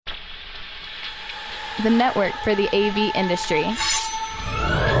the network for the AV industry.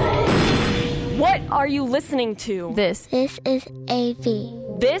 What are you listening to? This is AV.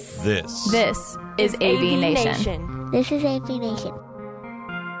 This is AV Nation. This is AV Nation.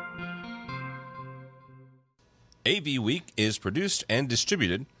 AV Week is produced and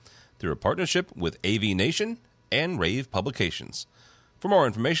distributed through a partnership with AV Nation and Rave Publications. For more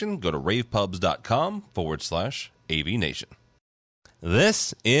information, go to ravepubs.com/AV Nation.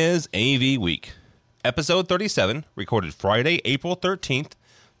 This is AV Week, episode 37, recorded Friday, April 13th,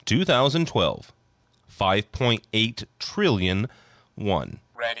 2012. 5.8 trillion won.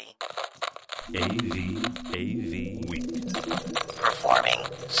 Ready. AV Week. Performing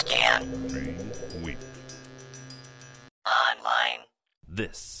scan. Week. Online.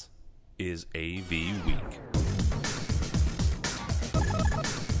 This is AV Week.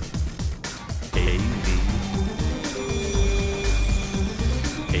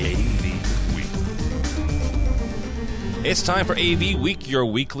 AV Week. It's time for AV Week, your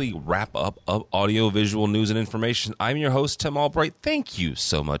weekly wrap-up of audio-visual news and information. I'm your host, Tim Albright. Thank you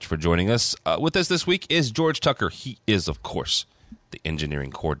so much for joining us. With us this week is George Tucker. He is, of course, the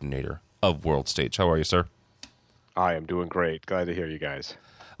engineering coordinator of World Stage. How are you, sir? I am doing great. Glad to hear you guys.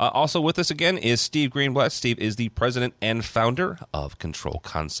 Also with us again is Steve Greenblatt. Steve is the president and founder of Control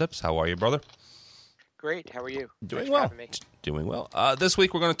Concepts. How are you, brother? Great. How are you? Doing Thanks well. for having me. Doing well. This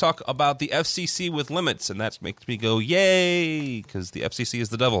week we're going to talk about the FCC with limits, and that makes me go, yay, because the FCC is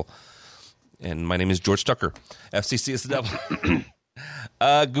the devil. And my name is George Tucker. FCC is the devil.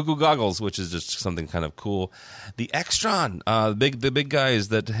 Google Goggles, which is just something kind of cool. The Extron, the big guys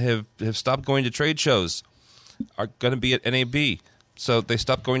that have stopped going to trade shows are going to be at NAB. So they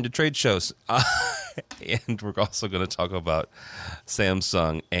stopped going to trade shows. And we're also going to talk about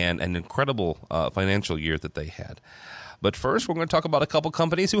Samsung and an incredible financial year that they had. But first, we're going to talk about a couple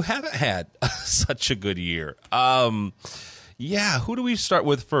companies who haven't had such a good year. Who do we start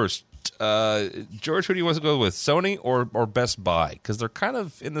with first? George, who do you want to go with, Sony or Best Buy? Because they're kind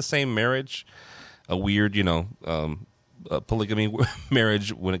of in the same marriage, a weird, polygamy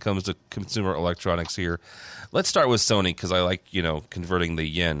marriage when it comes to consumer electronics here. Let's start with Sony because I like, converting the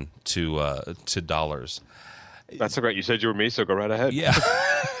yen to dollars. That's so great. You said you were me, so go right ahead. Yeah.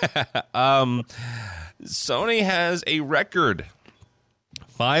 Sony has a record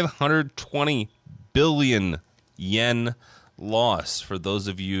 520 billion yen loss. For those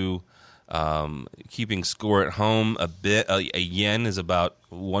of you keeping score at home, a yen is about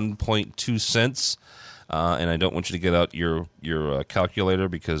 1.2 cents. And I don't want you to get out your calculator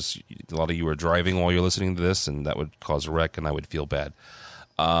because a lot of you are driving while you're listening to this, and that would cause a wreck, and I would feel bad.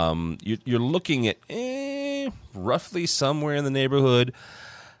 You're looking at roughly somewhere in the neighborhood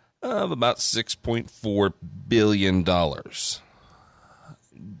of about $6.4 billion.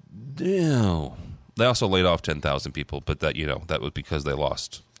 Damn. They also laid off 10,000 people, but that was because they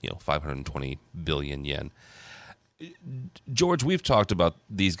lost 520 billion yen. George, we've talked about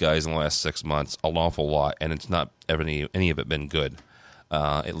these guys in the last 6 months an awful lot, and it's not any of it been good.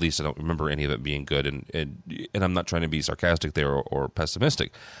 At least I don't remember any of it being good, and I'm not trying to be sarcastic there or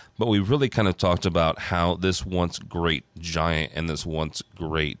pessimistic, but we really kind of talked about how this once great giant and this once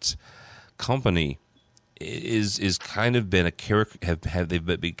great company is kind of been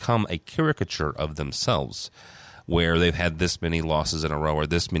they've become a caricature of themselves, where they've had this many losses in a row or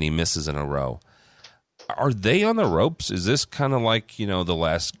this many misses in a row. Are they on the ropes? Is this kind of like, the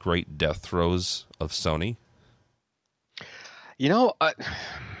last great death throes of Sony?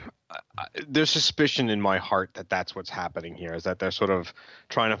 There's suspicion in my heart that that's what's happening here, is that they're sort of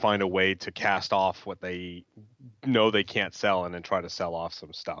trying to find a way to cast off what they know they can't sell and then try to sell off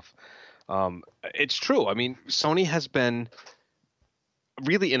some stuff. It's true. I mean, Sony has been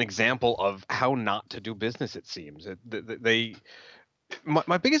really an example of how not to do business, it seems.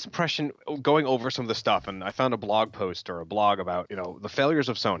 My biggest impression going over some of the stuff, and I found a blog post or a blog about, the failures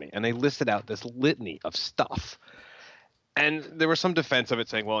of Sony, and they listed out this litany of stuff. And there was some defense of it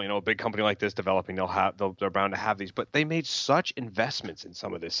saying, well, a big company like this developing, they're bound to have these, but they made such investments in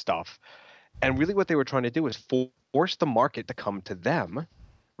some of this stuff. And really what they were trying to do is force the market to come to them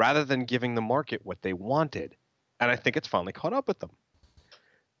rather than giving the market what they wanted. And I think it's finally caught up with them.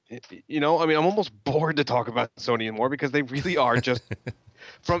 I'm almost bored to talk about Sony anymore because they really are just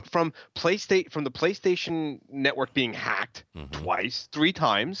from the PlayStation network being hacked twice, 3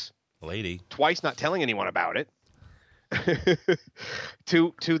 times, twice not telling anyone about it,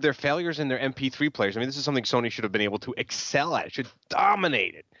 to their failures in their MP3 players. I mean, this is something Sony should have been able to excel at. It should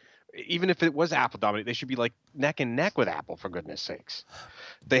dominate it. even if it was Apple dominant, they should be like neck and neck with Apple, for goodness sakes.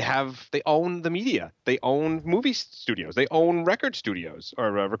 They own the media. They own movie studios. They own record studios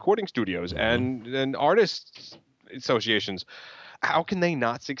or recording studios and artists associations. How can they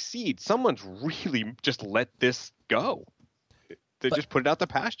not succeed? Someone's really just let this go. They just put it out the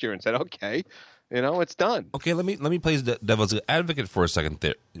pasture and said, okay, it's done. Okay, let me play the devil's advocate for a second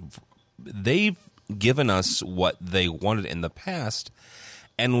there. They've given us what they wanted in the past,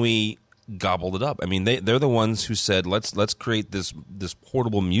 and we gobbled it up. I mean, they're the ones who said, let's create this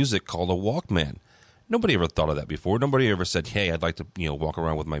portable music called a Walkman. Nobody ever thought of that before. Nobody ever said, hey, I'd like to walk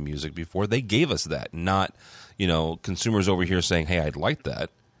around with my music before. They gave us that, not consumers over here saying, hey, I'd like that.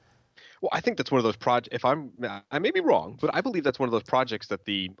 Well, I think that's one of those projects. I may be wrong, but I believe that's one of those projects that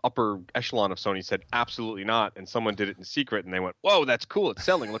the upper echelon of Sony said absolutely not, and someone did it in secret, and they went, "Whoa, that's cool! It's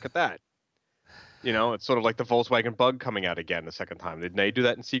selling. Look at that." It's sort of like the Volkswagen Bug coming out again the second time. Didn't they do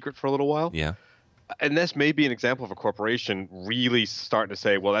that in secret for a little while? Yeah. And this may be an example of a corporation really starting to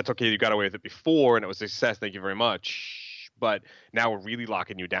say, "Well, that's okay. You got away with it before, and it was a success. Thank you very much. But now we're really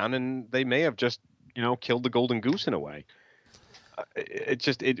locking you down," and they may have just killed the golden goose in a way.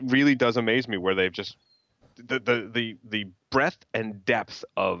 It really does amaze me where they've just the breadth and depth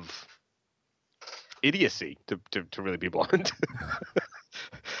of idiocy to really be blunt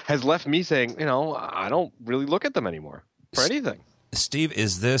has left me saying, I don't really look at them anymore for anything. Steve,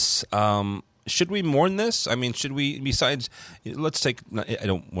 is this should we mourn this? I mean, should we, besides, let's take, I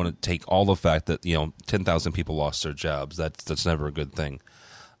don't want to take all the fact that 10,000 people lost their jobs. That's never a good thing.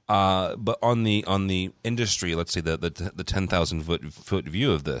 But on the industry, let's say the 10,000 foot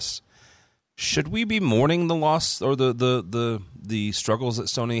view of this, should we be mourning the loss or the struggles that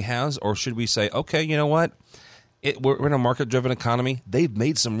Sony has, or should we say, okay, you know what, we're in a market driven economy. They've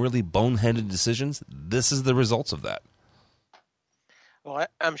made some really boneheaded decisions. This is the results of that. Well,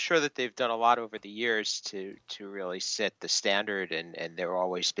 I'm sure that they've done a lot over the years to really set the standard, and they've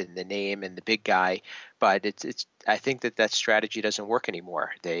always been the name and the big guy. But it's I think that strategy doesn't work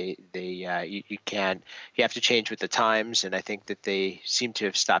anymore. You have to change with the times, and I think that they seem to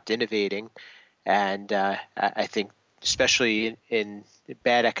have stopped innovating. And I think especially in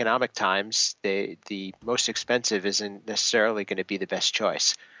bad economic times, the most expensive isn't necessarily going to be the best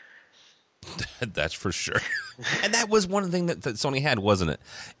choice. That's for sure. And that was one thing that Sony had, wasn't it?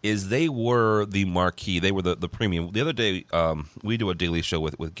 Is they were the marquee. They were the premium. The other day, we do a daily show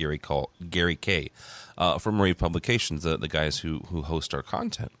with Gary Kay from Rave Publications, the guys who host our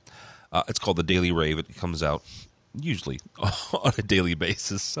content. It's called The Daily Rave. It comes out usually on a daily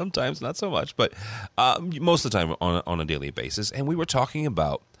basis. Sometimes not so much, but most of the time on a daily basis. And we were talking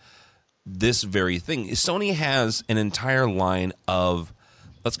about this very thing. Sony has an entire line of,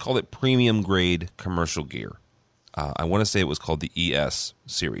 let's call it premium grade commercial gear. I want to say it was called the ES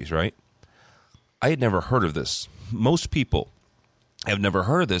series, right? I had never heard of this. Most people have never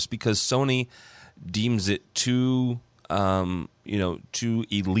heard of this because Sony deems it too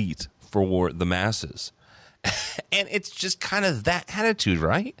elite for the masses. And it's just kind of that attitude,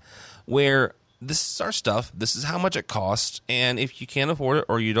 right? Where this is our stuff, this is how much it costs, and if you can't afford it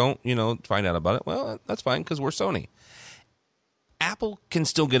or you don't, find out about it, well, that's fine because we're Sony. Apple can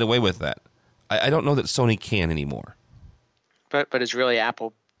still get away with that. I don't know that Sony can anymore. But is really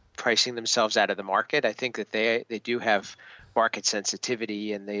Apple pricing themselves out of the market? I think that they do have market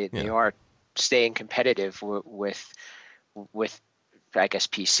sensitivity, and they are staying competitive with I guess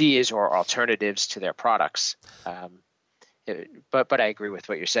PCs or alternatives to their products. But I agree with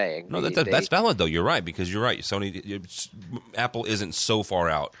what you're saying. No, that's valid though. You're right, because you're right. Apple isn't so far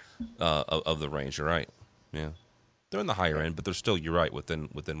out of the range. You're right. Yeah. They're in the higher end, but they're still, you're right, within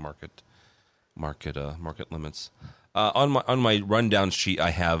market limits. On my rundown sheet, I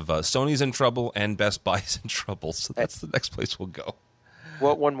have Sony's in trouble and Best Buy's in trouble, so that's the next place we'll go.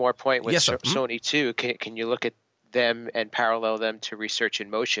 Well, one more point with yes, Sony too. Can you look at them and parallel them to Research in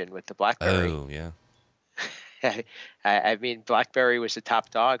Motion with the BlackBerry? Oh yeah. I mean, BlackBerry was the top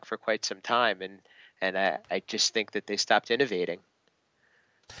dog for quite some time, and I just think that they stopped innovating.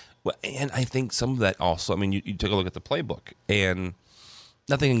 Well, and I think some of that also, I mean, you took a look at the playbook, and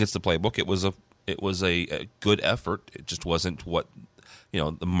nothing against the playbook. It was a good effort. It just wasn't what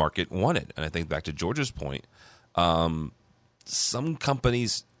the market wanted. And I think back to George's point, some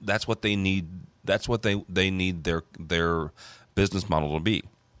companies, that's what they need. That's what they need their business model to be.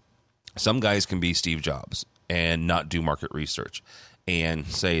 Some guys can be Steve Jobs and not do market research and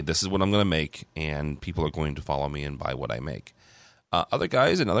say, this is what I'm going to make, and people are going to follow me and buy what I make. Other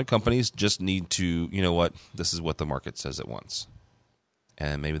guys and other companies just need to, this is what the market says it wants.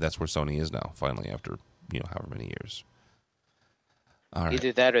 And maybe that's where Sony is now, finally, after, however many years. All right.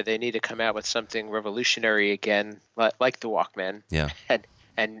 Either that, or they need to come out with something revolutionary again, like the Walkman. Yeah.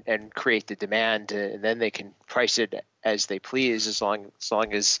 And create the demand, and then they can price it as they please, as long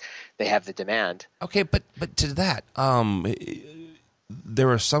as they have the demand. Okay, but to that, there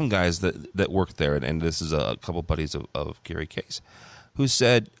are some guys that work there, and this is a couple buddies of Gary Case, who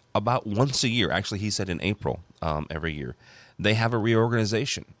said about once a year, actually he said in April every year, they have a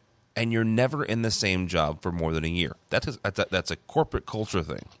reorganization, and you're never in the same job for more than a year. That's a corporate culture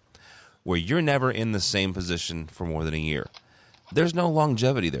thing, where you're never in the same position for more than a year. There's no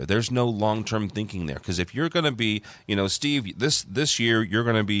longevity there. There's no long-term thinking there. Because if you're going to be, Steve, this year you're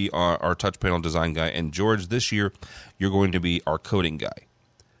going to be our touch panel design guy, and George, this year you're going to be our coding guy.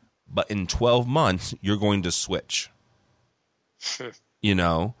 But in 12 months, you're going to switch.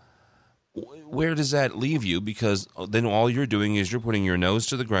 Where does that leave you? Because then all you're doing is you're putting your nose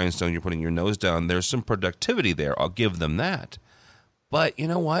to the grindstone, you're putting your nose down. There's some productivity there. I'll give them that. But you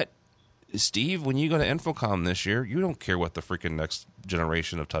know what? Steve, when you go to Infocom this year, you don't care what the freaking next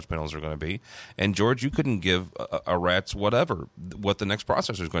generation of touch panels are going to be. And George, you couldn't give a rat's whatever what the next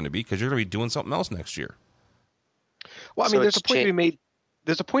processor is going to be, because you're going to be doing something else next year. Well, I mean, there's a point to be made.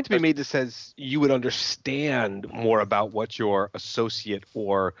 There's a point to be made that says you would understand more about what your associate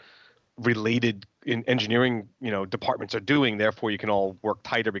or related in engineering, departments are doing. Therefore, you can all work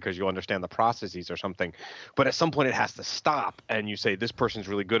tighter because you understand the processes or something. But at some point, it has to stop, and you say, this person's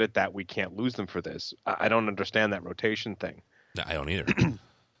really good at that. We can't lose them for this. I don't understand that rotation thing. No, I don't either.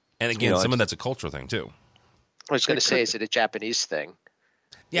 And again, some of that's a cultural thing, too. I was going to say, is it a Japanese thing?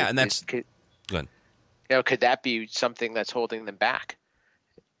 Yeah, and that's good. Could that be something that's holding them back?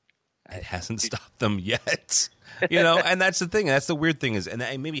 It hasn't stopped them yet. And that's the thing. That's the weird thing is, and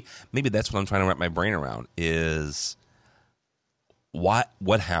maybe that's what I'm trying to wrap my brain around is what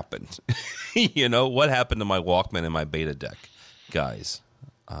happened. What happened to my Walkman and my Beta Deck guys,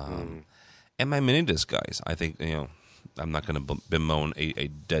 and my mini disc guys. I think I'm not going to bemoan a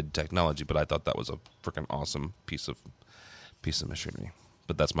dead technology, but I thought that was a freaking awesome piece of machinery.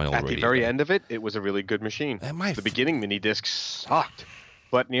 But that's my old radio. At the very end of it, it was a really good machine. The beginning mini discs sucked.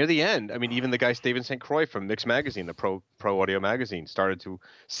 But near the end, I mean, even the guy Steven St. Croix from Mix Magazine, the pro audio magazine, started to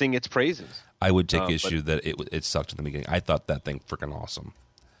sing its praises. I would take issue that it sucked in the beginning. I thought that thing freaking awesome,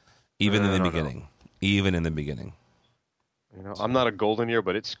 even in the beginning. Even in the beginning. I'm not a golden ear,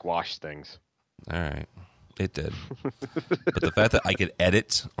 but it squashed things. All right, it did. But the fact that I could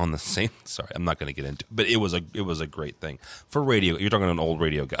edit on the same, sorry, I'm not going to get into it, but it was a great thing for radio. You're talking to an old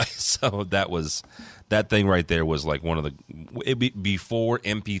radio guy, so that thing right there was like one of the before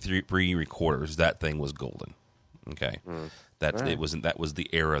MP3 recorders. That thing was golden. Okay, that was the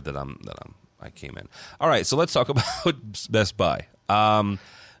era that I came in. All right, so let's talk about Best Buy.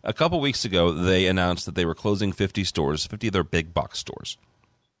 A couple weeks ago, they announced that they were closing 50 stores, 50 of their big box stores.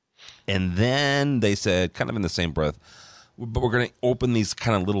 And then they said, kind of in the same breath, but we're going to open these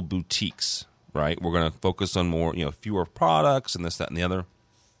kind of little boutiques, right? We're going to focus on more, fewer products and this, that, and the other.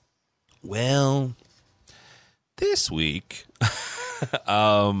 Well, this week,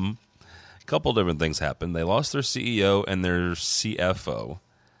 a couple different things happened. They lost their CEO and their CFO.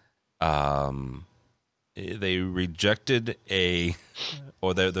 They rejected the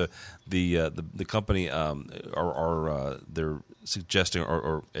company they're suggesting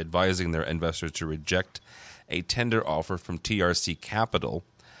or advising their investors to reject a tender offer from TRC Capital.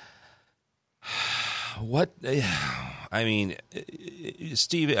 What? I mean,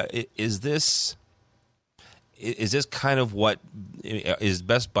 Steve, is this kind of what is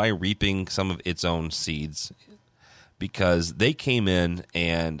Best Buy reaping some of its own seeds? Because they came in,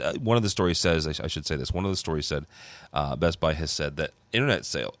 and one of the stories says, I should say this, one of the stories said, Best Buy has said that internet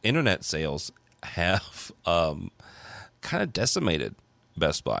sales have kind of decimated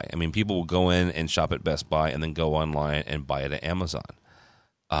Best Buy. I mean, people will go in and shop at Best Buy and then go online and buy it at Amazon.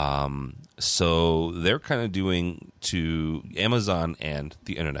 So they're kind of doing to Amazon, and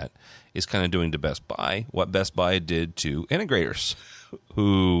the internet is kind of doing to Best Buy what Best Buy did to integrators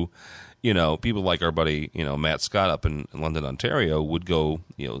who, people like our buddy, Matt Scott up in London, Ontario, would go,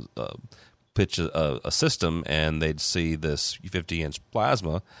 pitch a system, and they'd see this 50-inch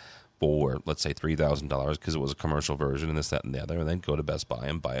plasma for, let's say, $3,000 because it was a commercial version and this, that, and the other, and then go to Best Buy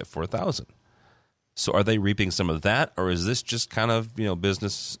and buy it for $1,000. So are they reaping some of that, or is this just kind of,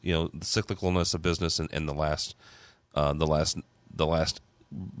 business, the cyclicalness of business and the last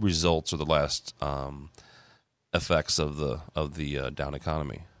results or the last effects of the down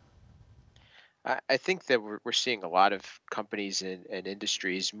economy? I think that we're seeing a lot of companies and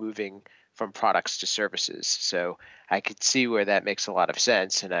industries moving from products to services. So I could see where that makes a lot of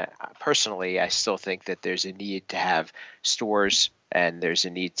sense. And I personally still think that there's a need to have stores and there's a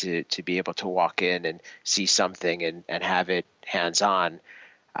need to be able to walk in and see something and have it hands-on.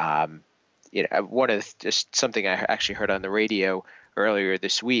 Just something I actually heard on the radio earlier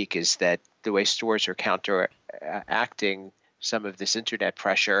this week is that the way stores are counteracting some of this internet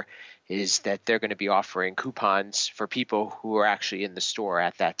pressure is that they're going to be offering coupons for people who are actually in the store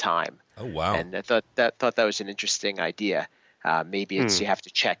at that time. Oh, wow. And I thought that was an interesting idea. Maybe it's you have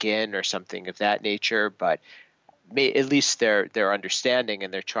to check in or something of that nature, but at least they're understanding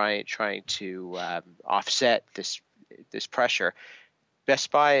and they're trying to offset this pressure.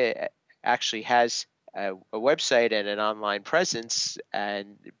 Best Buy actually has a website and an online presence,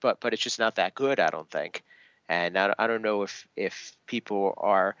 but it's just not that good, I don't think. And I don't know if people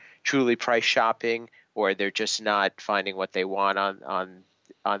are truly price shopping or they're just not finding what they want on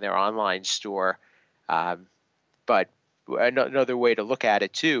their online store. But another way to look at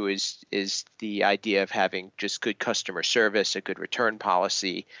it too is the idea of having just good customer service, a good return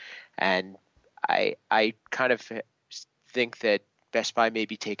policy, and I kind of think that Best Buy may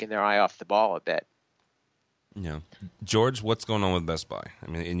be taking their eye off the ball a bit. Yeah. George, what's going on with Best Buy?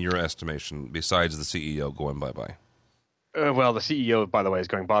 I mean, in your estimation, besides the CEO going bye-bye? Well, the CEO, by the way, is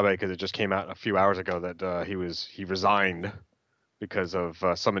going bye-bye because it just came out a few hours ago that he resigned because of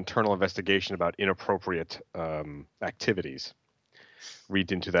some internal investigation about inappropriate activities.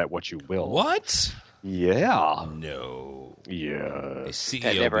 Read into that what you will. What? Yeah. No. Yeah. A CEO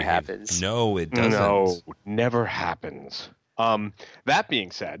that never happens. No, it doesn't. No, never happens. That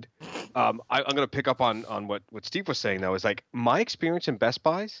being said, I'm going to pick up on what Steve was saying, though, is like my experience in Best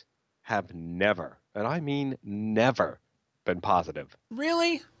Buys have never, and I mean never, been positive.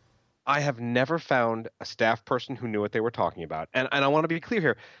 Really? I have never found a staff person who knew what they were talking about. And I want to be clear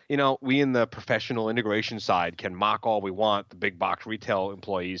here. You know, we in the professional integration side can mock all we want, the big box retail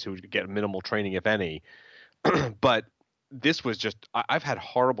employees who get minimal training, if any. But this was just – I've had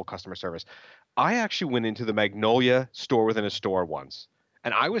horrible customer service. I actually went into the Magnolia store within a store once,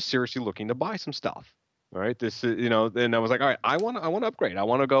 and I was seriously looking to buy some stuff. All right, this is, then I was like, all right, I want to upgrade. I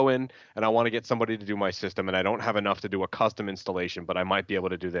want to go in and I want to get somebody to do my system, and I don't have enough to do a custom installation, but I might be able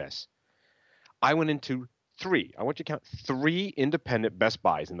to do this. I went into three. I want you to count 3 independent Best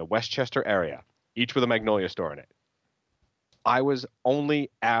Buys in the Westchester area, each with a Magnolia store in it. I was only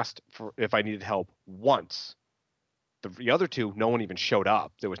asked for if I needed help once. The other 2, no one even showed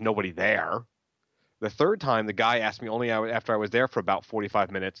up. There was nobody there. The third time, the guy asked me only after I was there for about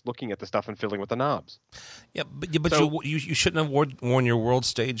 45 minutes, looking at the stuff and fiddling with the knobs. Yeah, but so, you shouldn't have worn your World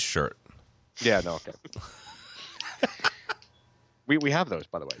Stage shirt. Yeah, no, okay. we have those,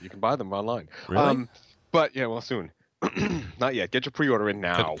 by the way. You can buy them online. Really? But yeah, well, soon. Not yet. Get your pre-order in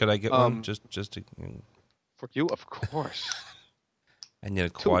now. Could I get one just to for you? Of course. And yet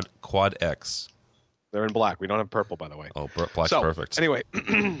a quad X. They're in black. We don't have purple, by the way. Oh, black's perfect. Anyway,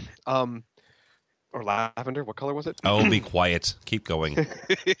 or lavender. What color was it? Oh, be quiet. Keep going.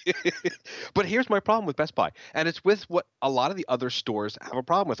 But here's my problem with Best Buy, and it's with what a lot of the other stores have a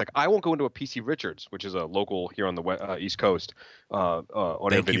problem with. Like, I won't go into a PC Richards, which is a local here on the East Coast.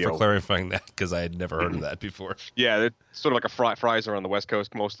 Thank you for clarifying that, because I had never heard of that before. Yeah, it's sort of like a Fry's are on the West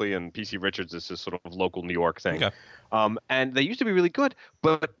Coast mostly, and PC Richards is this sort of local New York thing. Okay. And they used to be really good,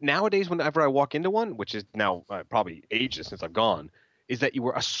 but nowadays, whenever I walk into one, which is now probably ages since I've gone, is that you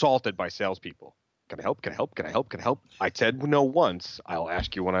were assaulted by salespeople. Can I help? Can I help? Can I help? Can I help? I said no once. I'll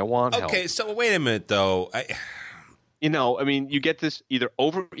ask you when I want help. Okay, so wait a minute, though. You get this either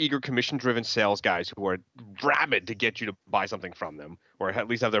overeager, commission-driven sales guys who are rabid to get you to buy something from them, or at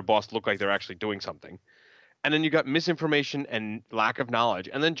least have their boss look like they're actually doing something. And then you got misinformation and lack of knowledge,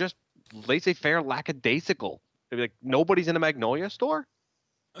 and then just laissez-faire, lackadaisical. Like, nobody's in a Magnolia store?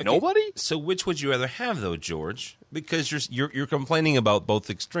 Okay. Nobody? So which would you rather have, though, George? Because you're complaining about both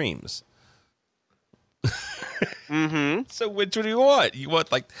extremes. Mm-hmm. So which one do you want? You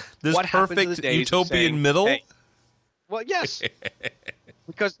want like this perfect utopian middle? Hey. Well, yes.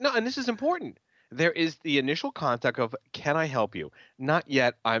 Because and this is important. There is the initial contact of, can I help you? Not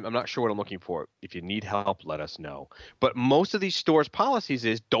yet. I'm not sure what I'm looking for. If you need help, let us know. But most of these stores' policies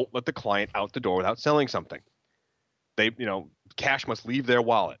is don't let the client out the door without selling something. They, cash must leave their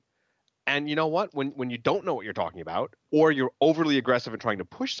wallet. And you know what? When you don't know what you're talking about, or you're overly aggressive and trying to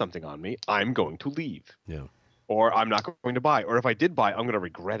push something on me, I'm going to leave. Yeah. Or I'm not going to buy. Or if I did buy, I'm going to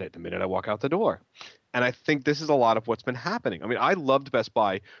regret it the minute I walk out the door. And I think this is a lot of what's been happening. I mean, I loved Best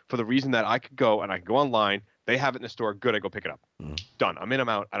Buy for the reason that I could go and I could go online. They have it in the store. Good, I go pick it up. Done. I'm in, I'm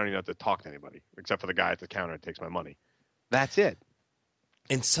out. I don't even have to talk to anybody except for the guy at the counter that takes my money. That's it.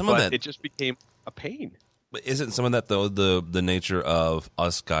 And but it just became a pain. But isn't some of that though the nature of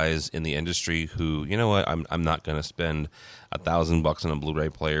us guys in the industry who, you know what, I'm not going to spend $1,000 on a Blu-ray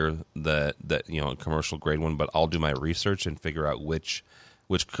player that a commercial grade one, but I'll do my research and figure out which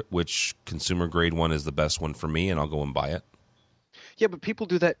consumer grade one is the best one for me, and I'll go and buy it. Yeah, but people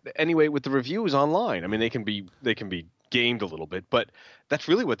do that anyway with the reviews online. I mean, they can be gamed a little bit, but that's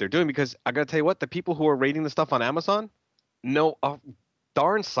really what they're doing, because I got to tell you what, the people who are rating the stuff on Amazon know a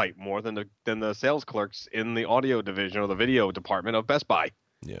darn sight more than the sales clerks in the audio division or the video department of Best Buy.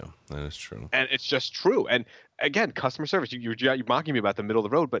 Yeah, that is true. And it's just true. And again, customer service, you're mocking me about the middle of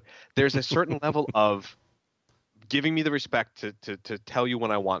the road, but there's a certain level of giving me the respect to tell you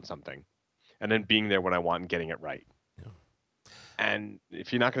when I want something, and then being there when I want and getting it right. Yeah. And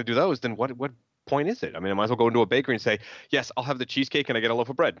if you're not going to do those, then what point is it? I mean, I might as well go into a bakery and say, yes, I'll have the cheesecake and I get a loaf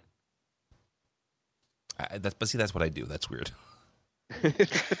of bread. But see, that's what I do. That's weird.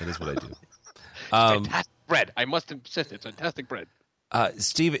 That is what I do. Fantastic bread. I must insist, it's fantastic bread.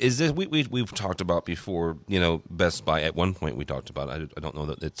 Steve, is this we've talked about before? Best Buy. At one point, we talked about. I don't know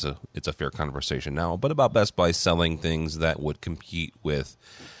that it's a fair conversation now, but about Best Buy selling things that would compete with,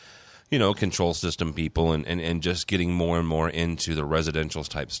 control system people and just getting more and more into the residential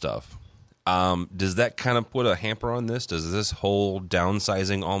type stuff. Does that kind of put a hamper on this? Does this whole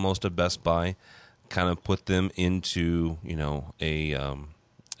downsizing almost of Best Buy kind of put them into a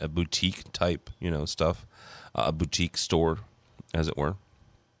boutique type stuff, a boutique store, as it were?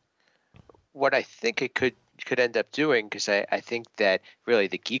 What I think it could end up doing, because I think that really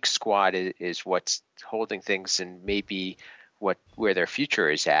the Geek Squad is what's holding things and maybe where their future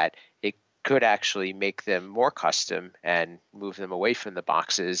is at. It could actually make them more custom and move them away from the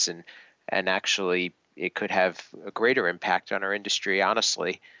boxes, and actually it could have a greater impact on our industry,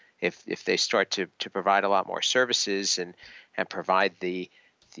 honestly, if they start to provide a lot more services and provide the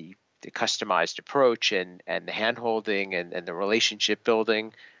customized approach and the hand-holding and the relationship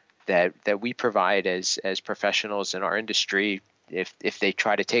building that we provide as professionals in our industry. If they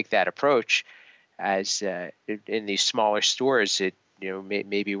try to take that approach as in these smaller stores,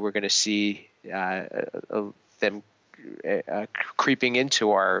 maybe we're going to see them creeping into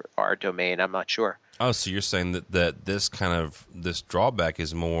our domain. I'm not sure. Oh, so you're saying that this drawback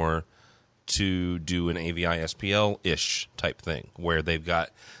is more to do an AVI SPL-ish type thing, where they've got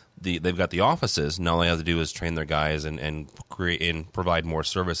the offices, and all they have to do is train their guys and create and provide more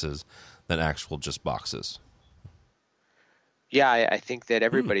services than actual just boxes. Yeah, I think that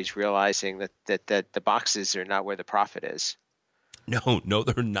everybody's realizing that the boxes are not where the profit is. No,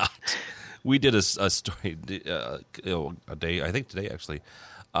 they're not. We did a story a day, I think today actually.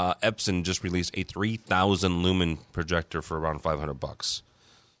 Epson just released a 3,000 lumen projector for around $500.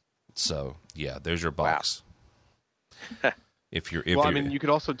 So yeah, there's your box. Wow. I mean, you could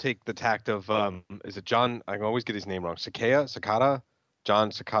also take the tact of is it John? I always get his name wrong. Cicada.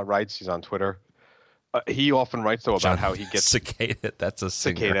 John Cicada writes. He's on Twitter. He often writes though about how he gets cicada. That's a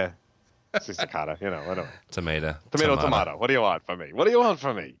singer. Cicada. Cicada. Whatever. Tomato. What do you want from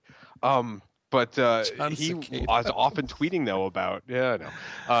me? But he was often tweeting though about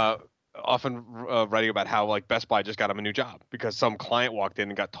often writing about how like Best Buy just got him a new job because some client walked in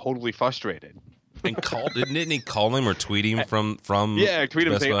and got totally frustrated. And didn't he call him or tweet him from tweet him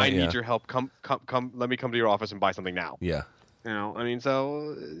Best saying, Buy? I need your help. Come, let me come to your office and buy something now. Yeah.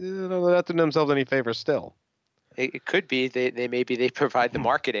 So they're not doing themselves any favors still. It could be they provide the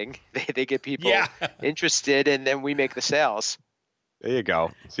marketing, they get people interested, and then we make the sales. There you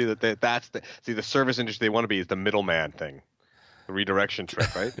go. See the service industry they want to be is the middleman thing, the redirection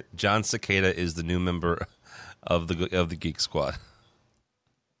trick, right? John Cicada is the new member of the Geek Squad.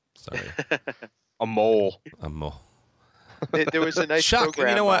 Sorry, a mole. There was a nice Chuck. program.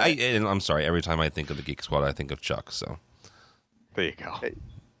 You know what? I'm sorry. Every time I think of the Geek Squad, I think of Chuck. So there you go.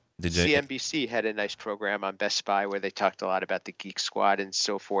 CNBC had a nice program on Best Buy where they talked a lot about the Geek Squad and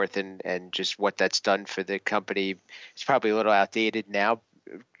so forth, and just what that's done for the company. It's probably a little outdated now,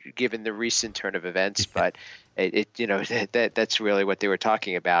 given the recent turn of events, but that's really what they were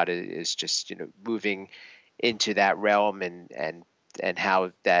talking about is just moving into that realm and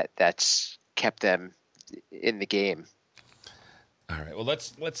how that's kept them in the game. All right. Well,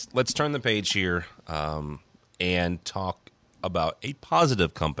 let's turn the page here and talk about a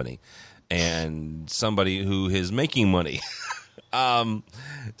positive company and somebody who is making money.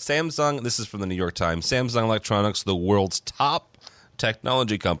 Samsung, this is from the New York Times. Samsung Electronics, the world's top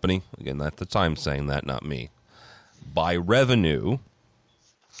technology company. Again, that's the Times saying that, not me. By revenue,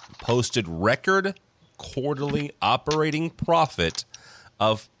 posted record quarterly operating profit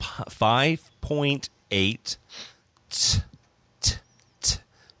of $5.8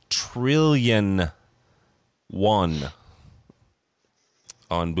 trillion. one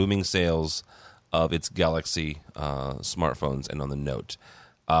on booming sales of its Galaxy smartphones and on the Note.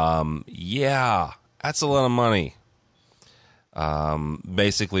 Yeah, that's a lot of money.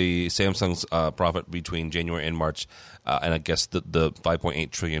 Basically, Samsung's profit between January and March, and I guess the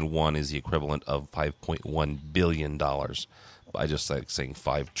 5.8 trillion won is the equivalent of $5.1 billion. I just like saying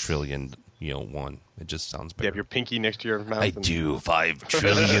 5 trillion, won. It just sounds better. You have your pinky next to your mouth. I do. $5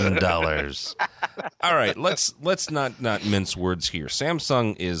 trillion. All right, let's not mince words here.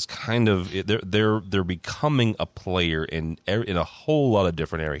 Samsung is kind of they're becoming a player in a whole lot of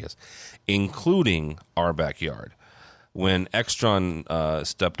different areas, including our backyard. When Extron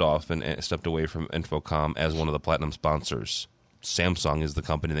stepped off and stepped away from Infocom as one of the platinum sponsors, Samsung is the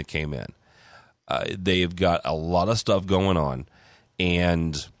company that came in. They've got a lot of stuff going on,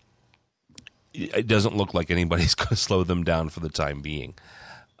 and it doesn't look like anybody's going to slow them down for the time being.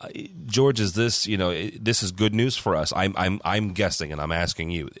 George, is this this is good news for us? I'm guessing, and I'm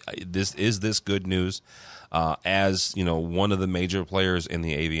asking you, is this good news? As one of the major players in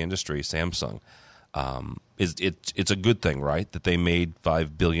the AV industry, Samsung. It's a good thing, right, that they made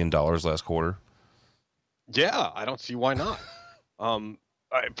 $5 billion last quarter? Yeah, I don't see why not.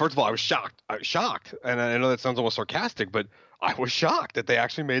 First of all, I was shocked. And I know that sounds almost sarcastic, but I was shocked that they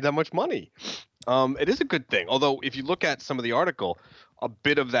actually made that much money. It is a good thing. Although, if you look at some of the article, a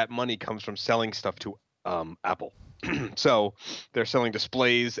bit of that money comes from selling stuff to Apple. So they're selling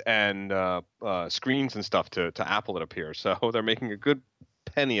displays and screens and stuff to Apple, it appears. So they're making a good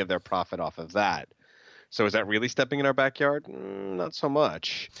penny of their profit off of that. So is that really stepping in our backyard? Not so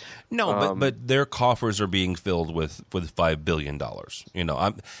much. No, but their coffers are being filled with $5 billion. And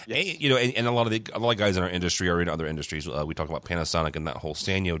a lot of guys in our industry are in other industries. We talked about Panasonic and that whole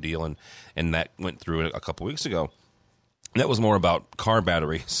Sanyo deal, and that went through a couple weeks ago. And that was more about car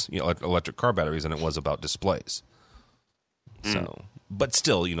batteries, electric car batteries, than it was about displays. So, but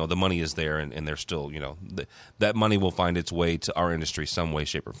still, the money is there, and they're still, that money will find its way to our industry some way,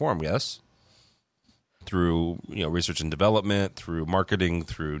 shape, or form. Yes. Through research and development, through marketing,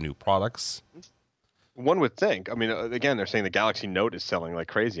 through new products. One would think. I mean, again, they're saying the Galaxy Note is selling like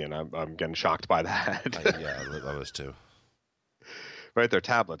crazy, and I'm getting shocked by that. I was too. Right, they're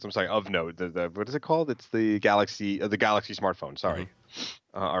tablets. I'm sorry, of Note. The what is it called? It's the Galaxy smartphone. Sorry,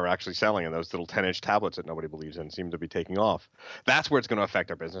 are actually selling, and those little 10-inch tablets that nobody believes in seem to be taking off. That's where it's going to affect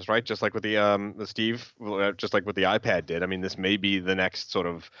our business, right? Just like with the Steve, just like what the iPad did. I mean, this may be the next sort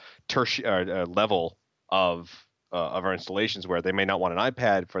of tertiary level of our installations, where they may not want an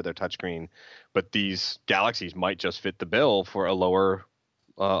iPad for their touchscreen, but these Galaxies might just fit the bill for a lower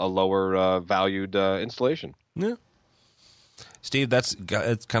valued installation. Yeah, Steve, that's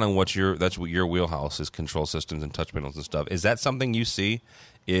kind of what your wheelhouse is: control systems and touch panels and stuff. Is that something you see?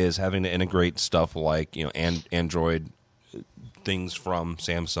 Is having to integrate stuff like Android things from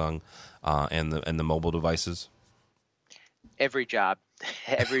Samsung and the mobile devices? Every job.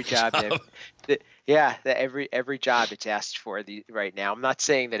 Every job it's asked for right now. I'm not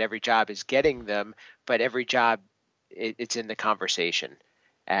saying that every job is getting them, but every job it's in the conversation,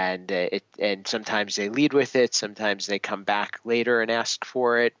 and sometimes they lead with it, sometimes they come back later and ask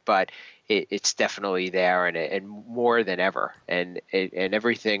for it, but it's definitely there, and more than ever, and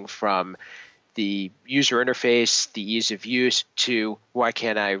everything from the user interface, the ease of use, to why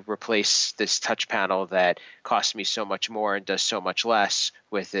can't I replace this touch panel that costs me so much more and does so much less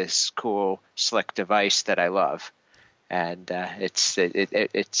with this cool, slick device that I love? And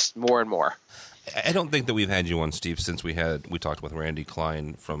it's more and more. I don't think that we've had you on, Steve, since we talked with Randy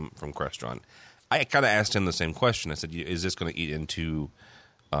Klein from Crestron. I kind of asked him the same question. I said, "Is this going to eat into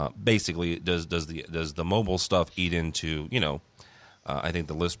basically? Does the mobile stuff eat into I think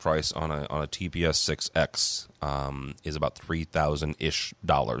the list price on a TPS 6X is about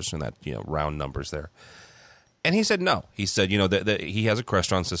 $3,000-ish, and that round numbers there." And he said no. He said that he has a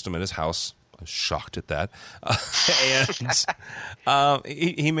Crestron system at his house. I was shocked at that, and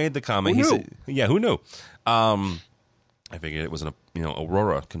he made the comment. He said, "Yeah, who knew?" I figured it was an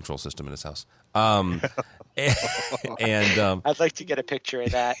Aurora control system in his house. And I'd like to get a picture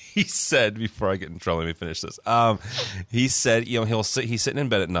of that. He said, before I get in trouble, let me finish this. He said, he's sitting in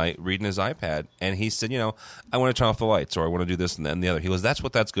bed at night reading his iPad, and he said, I want to turn off the lights, or I want to do this and then the other. He goes, that's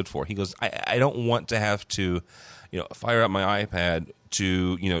what that's good for. He goes, I don't want to have to, fire up my iPad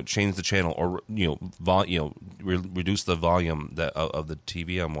to, change the channel or, reduce the volume of the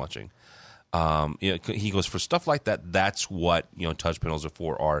TV I'm watching. He goes, for stuff like that, that's what touch panels are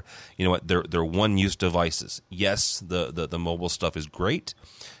for. They're one-use devices. Yes, the mobile stuff is great.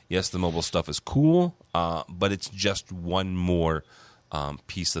 Yes, the mobile stuff is cool. But it's just one more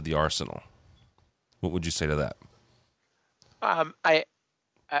piece of the arsenal. What would you say to that?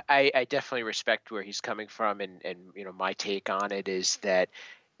 I definitely respect where he's coming from, and my take on it is that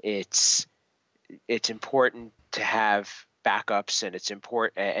it's important to have backups, and it's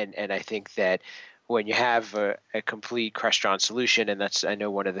important, and I think that when you have a complete Crestron solution, and that's, I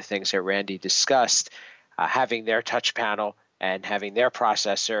know, one of the things that Randy discussed, having their touch panel and having their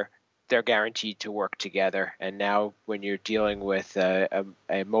processor, they're guaranteed to work together. And now when you're dealing with a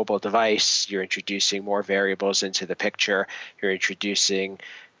mobile device, you're introducing more variables into the picture. You're introducing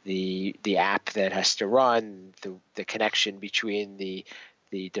the app that has to run, the connection between the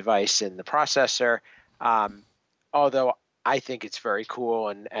device and the processor. Although I think it's very cool,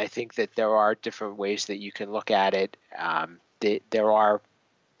 and I think that there are different ways that you can look at it. There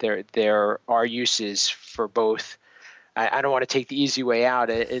are uses for both. I don't want to take the easy way out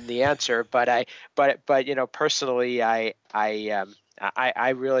in the answer, but personally, I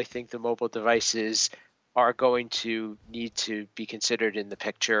really think the mobile devices are going to need to be considered in the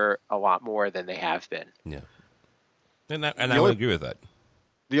picture a lot more than they have been. Yeah, and I would agree with that.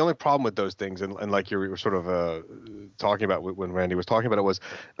 The only problem with those things, and like you were sort of talking about when Randy was talking about it, was,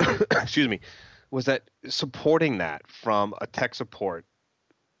 excuse me, was that supporting that from a tech support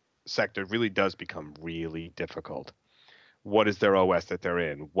sector really does become really difficult. What is their OS that they're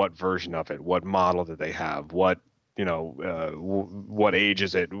in? What version of it? What model do they have? What age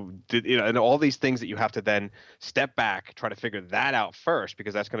is it? And all these things that you have to then step back, try to figure that out first,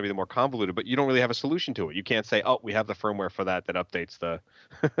 because that's going to be the more convoluted. But you don't really have a solution to it. You can't say, "Oh, we have the firmware for that updates the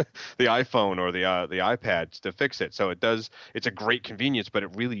the iPhone or the iPad to fix it." So it does. It's a great convenience, but it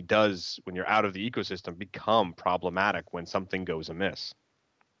really does, when you're out of the ecosystem, become problematic when something goes amiss.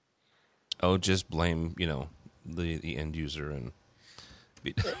 Oh, just blame the end user and.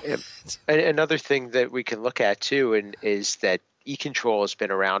 Another thing that we can look at too, is that eControl has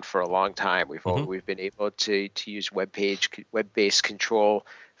been around for a long time. We've been able to use web-based control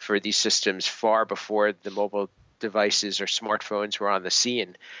for these systems far before the mobile devices or smartphones were on the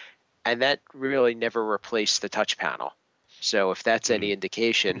scene, and that really never replaced the touch panel. So if that's any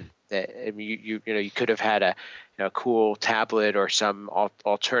indication, that you could have had a cool tablet or some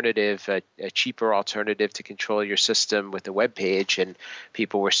alternative, a cheaper alternative to control your system with a web page, and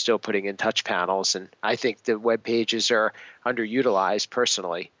people were still putting in touch panels. And I think the web pages are underutilized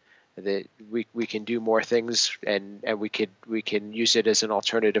personally. That we can do more things, and we can use it as an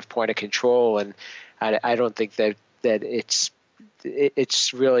alternative point of control. And I don't think that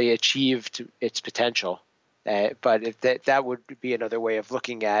it's really achieved its potential. But if that would be another way of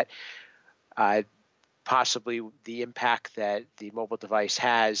looking at possibly the impact that the mobile device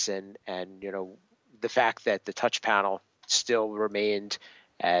has, and the fact that the touch panel still remained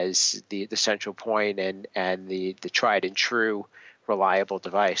as the central point and the tried and true reliable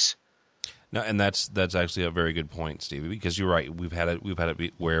device. No, and that's actually a very good point, Stevie, because you're right. We've had it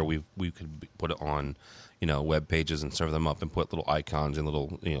be where we could put it on web pages and serve them up and put little icons and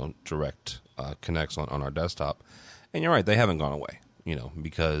little direct connects on our desktop. And you're right, they haven't gone away.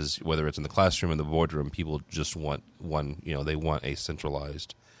 Because whether it's in the classroom or the boardroom, people just want they want a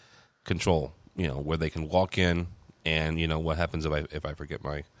centralized control, where they can walk in and what happens if I forget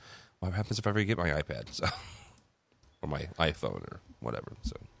my iPad, so, or my iPhone or whatever.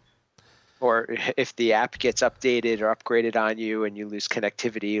 So, or if the app gets updated or upgraded on you and you lose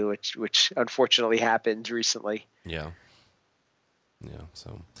connectivity, which unfortunately happened recently. Yeah.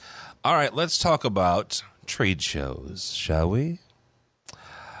 So, all right, let's talk about trade shows, shall we?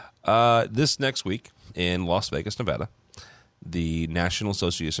 This next week in Las Vegas, Nevada, the National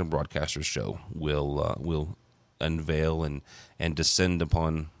Association of Broadcasters show will unveil and descend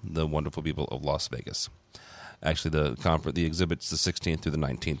upon the wonderful people of Las Vegas. Actually, the exhibit's the 16th through the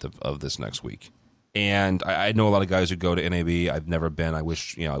 19th of this next week. And I know a lot of guys who go to NAB. I've never been. I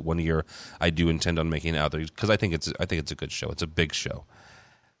wish 1 year. I do intend on making it out there because I think it's a good show. It's a big show.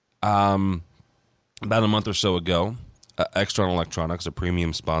 About a month or so ago, Extron Electronics, a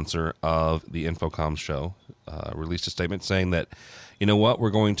premium sponsor of the Infocom show, released a statement saying that,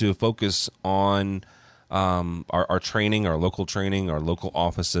 we're going to focus on our training, our local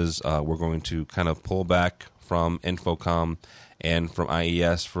offices. We're going to kind of pull back from Infocom and from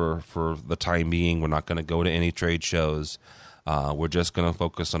IES for the time being. We're not going to go to any trade shows. We're just going to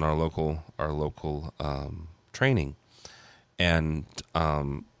focus on our local training, and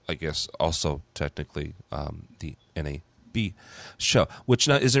I guess also technically the NAB show, which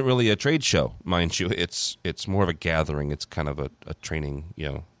isn't really a trade show, mind you. It's more of a gathering. It's kind of a training.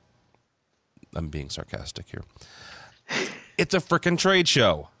 I'm being sarcastic here. It's a frickin' trade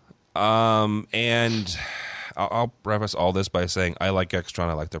show, and I'll preface all this by saying I like Extron.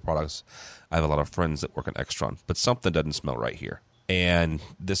 I like their products. I have a lot of friends that work at Extron, but something doesn't smell right here. And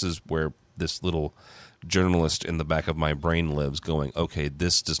this is where this little journalist in the back of my brain lives, going, okay,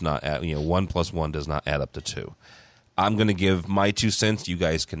 this does not add, 1 + 1 does not add up to 2. I'm going to give my 2 cents. You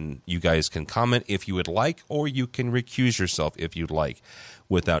guys can comment if you would like, or you can recuse yourself if you'd like,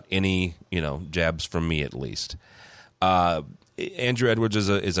 without any jabs from me at least. Andrew Edwards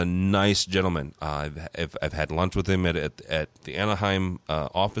is a nice gentleman. I've had lunch with him at the Anaheim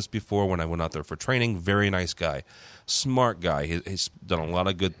office before when I went out there for training. Very nice guy, smart guy. He's done a lot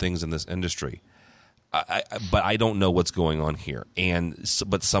of good things in this industry. But I don't know what's going on here,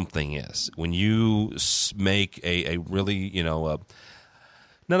 but something is. When you make a really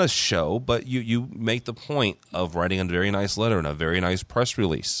not a show, but you make the point of writing a very nice letter and a very nice press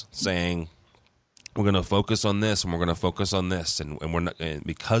release saying, we're going to focus on this and we're going to focus on this, and we're not, and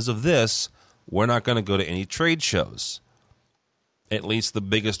because of this, we're not going to go to any trade shows, at least the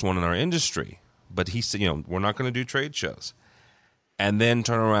biggest one in our industry. But he said, we're not going to do trade shows, and then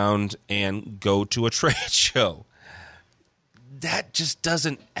turn around and go to a trade show. That just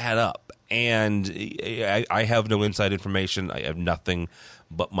doesn't add up. And I have no inside information. I have nothing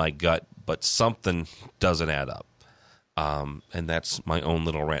but my gut, but something doesn't add up. And that's my own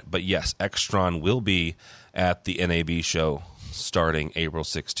little rant. But yes, Extron will be at the NAB show starting April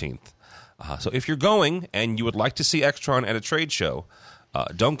 16th. So if you're going and you would like to see Extron at a trade show,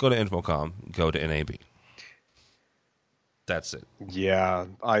 don't go to Infocom, go to NAB. That's it. Yeah,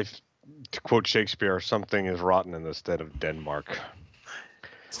 to quote Shakespeare, something is rotten in the stead of Denmark.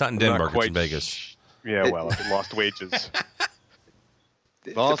 It's not in Denmark, it's in Vegas. Yeah, well, it lost wages.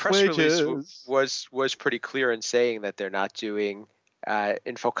 The press release was pretty clear in saying that they're not doing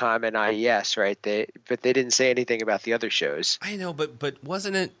Infocom and IES, right? But they didn't say anything about the other shows. I know, but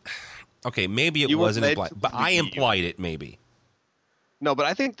wasn't it? Okay, maybe it wasn't implied, but I implied it maybe. No, but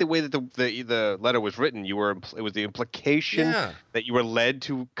I think the way that the letter was written, it was the implication that you were led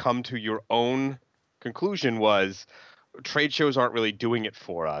to come to your own conclusion was trade shows aren't really doing it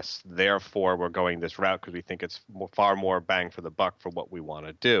for us. Therefore, we're going this route because we think it's far more bang for the buck for what we want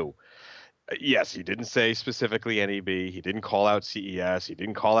to do. Yes, he didn't say specifically NEB. He didn't call out CES. He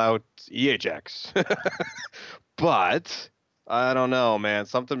didn't call out EHX. But I don't know, man.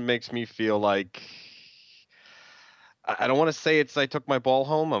 Something makes me feel like I don't want to say it's I took my ball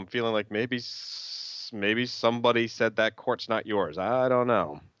home. I'm feeling like maybe somebody said that court's not yours. I don't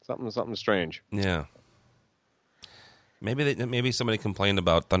know. Something strange. Yeah. Maybe somebody complained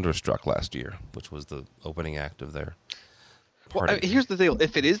about Thunderstruck last year, which was the opening act of their party. Well, here's the deal.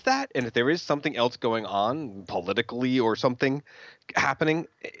 If it is that, and if there is something else going on politically or something happening,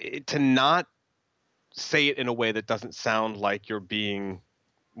 to not say it in a way that doesn't sound like you're being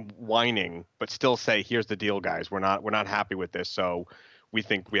whining, but still say, here's the deal, guys. We're not happy with this, so we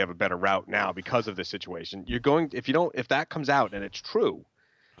think we have a better route now because of this situation. If that comes out and it's true,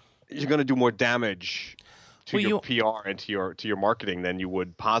 you're going to do more damage to your PR and to your marketing than you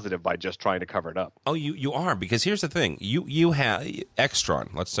would positive by just trying to cover it up. Oh, you are, because here's the thing. You have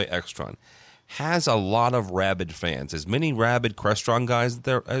Extron, let's say Extron, has a lot of rabid fans. As many rabid Crestron guys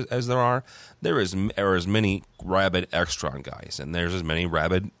as there are as many rabid Extron guys, and there's as many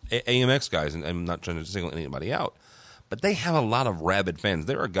rabid AMX guys, and I'm not trying to single anybody out, but they have a lot of rabid fans.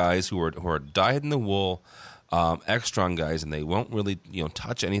 There are guys who are dyed-in-the-wool Extron guys, and they won't really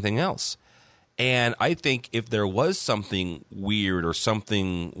touch anything else. And I think if there was something weird or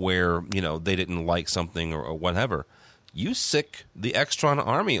something where, they didn't like something or whatever, you sick the Extron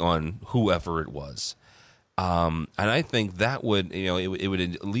army on whoever it was. And I think that would, it would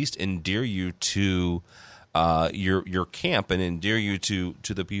at least endear you to your camp and endear you to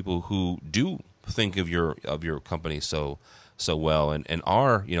the people who do think of your company so well and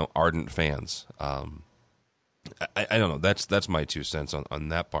are, ardent fans. I don't know. That's my 2 cents on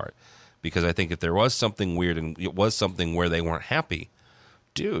that part. Because I think if there was something weird and it was something where they weren't happy,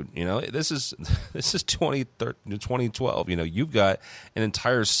 dude, this is 2012. You've got an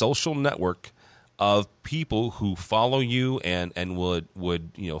entire social network of people who follow you and would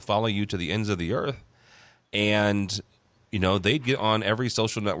follow you to the ends of the earth, and they'd get on every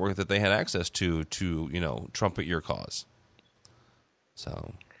social network that they had access to trumpet your cause.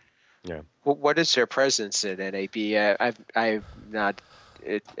 So, yeah. Well, what is their presence in NAB? I'm not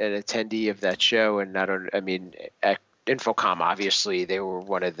an attendee of that show, and at Infocom, obviously they were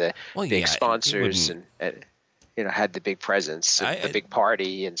one of the big sponsors and had the big presence, the big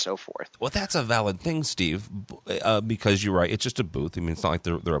party, and so forth. Well, that's a valid thing, Steve, because you're right. It's just a booth. I mean, it's not like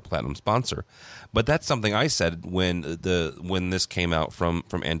they're a platinum sponsor, but that's something I said when this came out from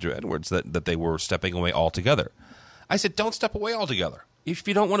Andrew Edwards that they were stepping away altogether. I said, don't step away altogether. If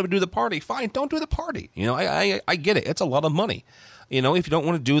you don't want to do the party, fine, don't do the party. You know, I get it. It's a lot of money. You know, if you don't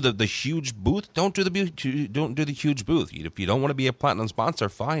want to do the huge booth, don't do the huge booth. If you don't want to be a platinum sponsor,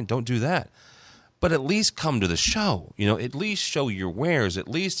 fine, don't do that. But at least come to the show. You know, at least show your wares. At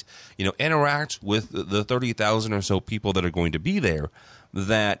least, you know, interact with the 30,000 or so people that are going to be there.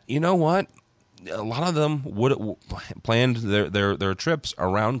 That, you know what, a lot of them would planned their trips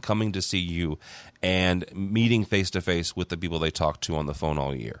around coming to see you and meeting face to face with the people they talked to on the phone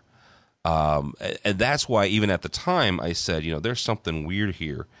all year. And that's why even at the time I said, you know, there's something weird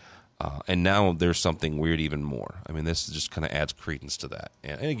here. And now there's something weird even more. I mean, this just kind of adds credence to that.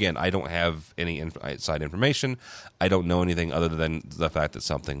 And again, I don't have any inside information. I don't know anything other than the fact that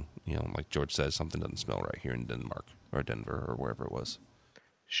something, you know, like George says, something doesn't smell right here in Denmark or Denver or wherever it was.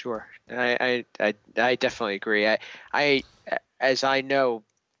 Sure, I definitely agree. I as I know,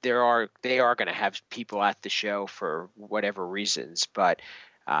 they are going to have people at the show for whatever reasons, but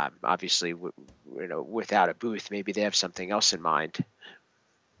obviously, you know, without a booth, maybe they have something else in mind.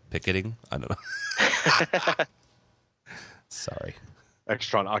 Picketing? I don't know. Sorry.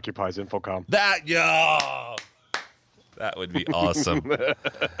 Extron occupies Infocom. That would be awesome.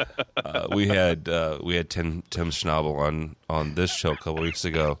 We had Tim Schnabel on this show a couple weeks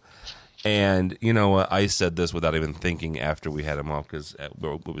ago, and you know what? I said this without even thinking after we had him on because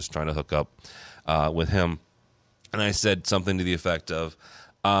we was trying to hook up with him, and I said something to the effect of,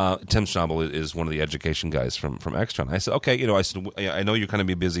 Tim Schnabel is one of the education guys from Extron. I said, okay, you know, I know you're going to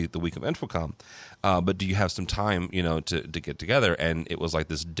be busy the week of Infocom, but do you have some time, you know, to get together? And it was like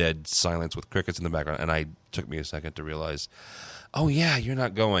this dead silence with crickets in the background. And it took me a second to realize, oh yeah, you're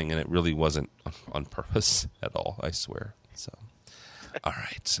not going. And it really wasn't on purpose at all, I swear. So, all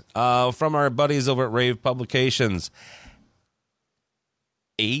right. From our buddies over at Rave Publications,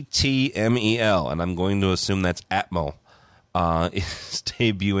 ATMEL, and I'm going to assume that's Atmel. Is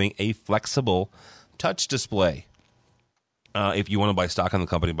debuting a flexible touch display. If you want to buy stock on the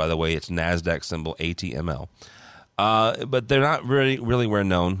company, by the way, it's NASDAQ symbol ATML. But they're not really well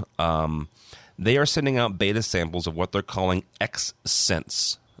known. They are sending out beta samples of what they're calling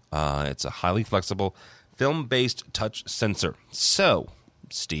XSense. It's a highly flexible film-based touch sensor. So,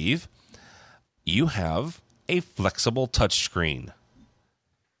 Steve, you have a flexible touch screen.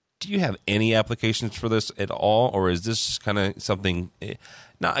 Do you have any applications for this at all, or is this kind of something,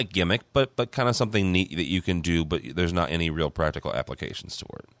 not a gimmick, but kind of something neat that you can do, but there's not any real practical applications to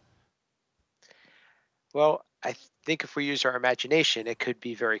it? Well, I think if we use our imagination, it could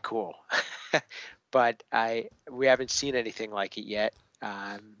be very cool, but we haven't seen anything like it yet,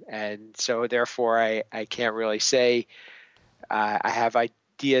 and so therefore I can't really say I have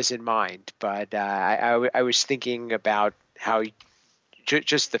ideas in mind, but I was thinking about how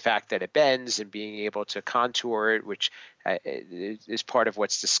just the fact that it bends and being able to contour it, which is part of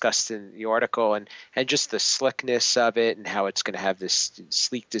what's discussed in the article, and just the slickness of it and how it's going to have this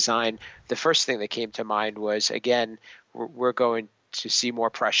sleek design. The first thing that came to mind was, again, we're going to see more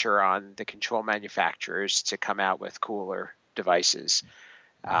pressure on the control manufacturers to come out with cooler devices,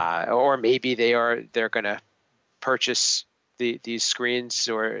 or maybe they're going to purchase these screens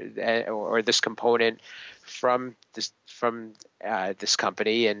or this component from this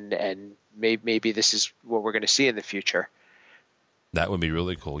company, and maybe this is what we're going to see in the future. That would be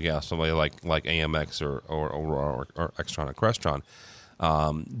really cool. Yeah, somebody like AMX or Extron or Crestron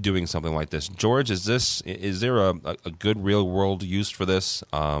doing something like this. George, is there a good real world use for this?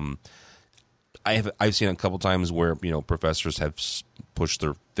 I've seen a couple times where, you know, professors have pushed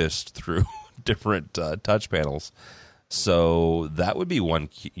their fist through different touch panels. So that would be one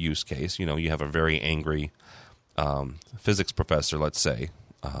use case. You know, you have a very angry physics professor, let's say,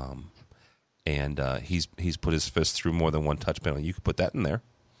 and he's put his fist through more than one touch panel. You could put that in there.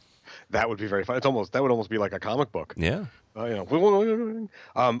 That would be very fun. That would almost be like a comic book. Yeah. You know,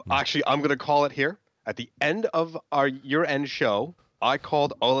 actually, I'm going to call it here at the end of our year-end show. I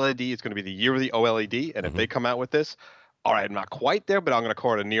called OLED. It's going to be the year of the OLED, and if they come out with this, all right, I'm not quite there, but I'm going to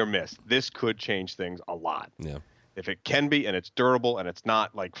call it a near miss. This could change things a lot. Yeah. If it can be, and it's durable, and it's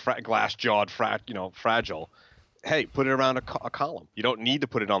not like glass-jawed, fragile. Hey, put it around a column. You don't need to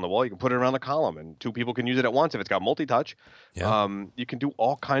put it on the wall. You can put it around the column, and two people can use it at once. If it's got multi-touch, you can do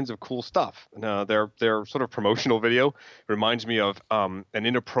all kinds of cool stuff. Now, their sort of promotional video reminds me of how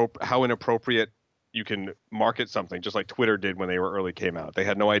inappropriate you can market something, just like Twitter did when they came out. They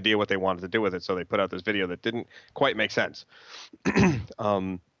had no idea what they wanted to do with it, so they put out this video that didn't quite make sense.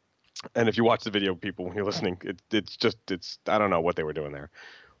 And if you watch the video, people, when you're listening, it's I don't know what they were doing there.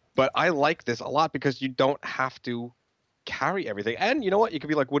 But I like this a lot because you don't have to carry everything. And you know what? You could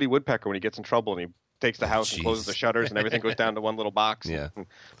be like Woody Woodpecker when he gets in trouble and he takes the house and closes the shutters, and everything goes down to one little box and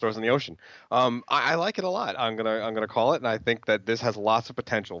throws in the ocean. I like it a lot. I'm gonna call it, and I think that this has lots of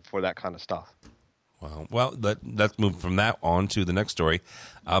potential for that kind of stuff. Well, let's move from that on to the next story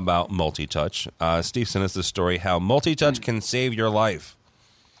about multi-touch. Steve sent us this story, how multi-touch can save your life.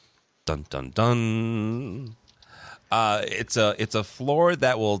 Dun, dun, dun. It's a floor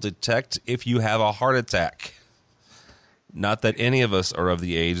that will detect if you have a heart attack. Not that any of us are of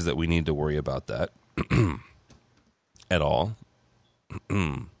the age that we need to worry about that at all.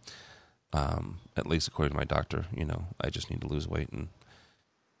 At least according to my doctor, I just need to lose weight and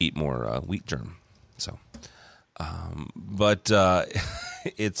eat more wheat germ. So, but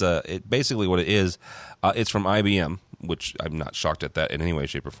it's basically what it is. It's from IBM, which I'm not shocked at that in any way,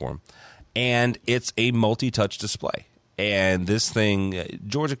 shape, or form. And it's a multi-touch display. And this thing,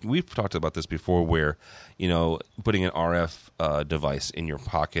 Georgia, we've talked about this before, where putting an RF device in your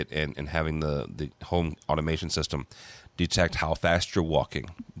pocket and having the home automation system detect how fast you're walking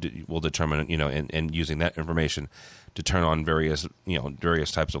will determine, and using that information to turn on various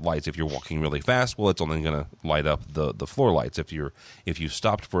types of lights. If you're walking really fast, well, it's only going to light up the floor lights. If you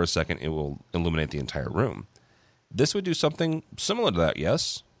stopped for a second, it will illuminate the entire room. This would do something similar to that,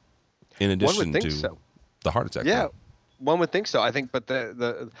 yes? In addition to the heart attack. Yeah, one would think so. I think, but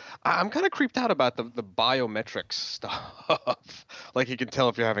I'm kind of creeped out about the biometrics stuff. Like you can tell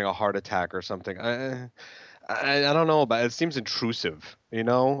if you're having a heart attack or something. I don't know about it. It seems intrusive, I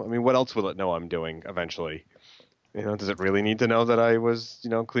mean, what else will it know I'm doing eventually? Does it really need to know that I was,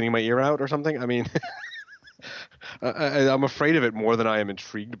 cleaning my ear out or something? I mean, I'm afraid of it more than I am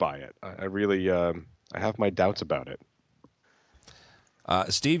intrigued by it. I really, I have my doubts about it.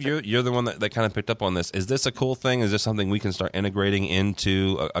 Steve, you're the one that kind of picked up on this. Is this a cool thing? Is this something we can start integrating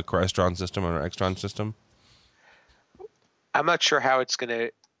into a Crestron system or an Extron system? I'm not sure how it's going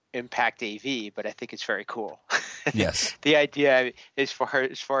to impact AV, but I think it's very cool. Yes. The idea, as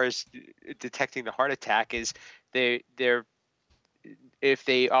far as detecting the heart attack, is they're if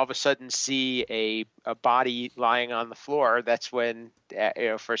they all of a sudden see a body lying on the floor, that's when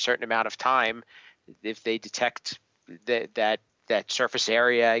for a certain amount of time, if they detect that surface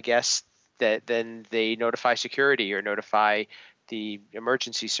area, I guess, that then they notify security or notify the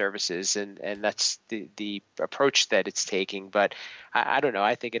emergency services, and that's the approach that it's taking. But I don't know.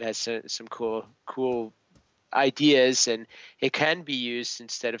 I think it has some cool ideas, and it can be used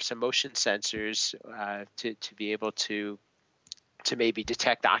instead of some motion sensors to be able to maybe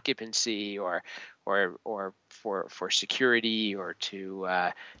detect occupancy or for security, or to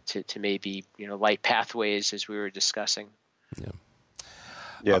maybe light pathways, as we were discussing.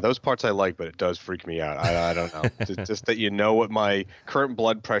 Yeah, those parts I like, but it does freak me out. I don't know. Just that what my current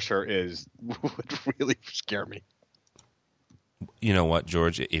blood pressure is would really scare me. You know what,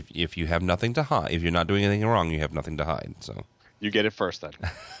 George? If you have nothing to hide, if you're not doing anything wrong, you have nothing to hide. So you get it first, then.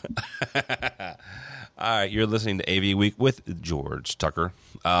 All right, you're listening to AV Week with George Tucker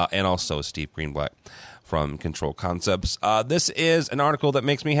and also Steve Greenblatt from Control Concepts. This is an article that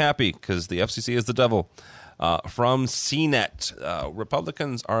makes me happy because the FCC is the devil. From CNET,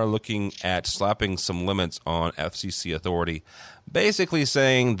 Republicans are looking at slapping some limits on FCC authority, basically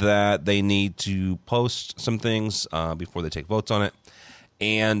saying that they need to post some things before they take votes on it,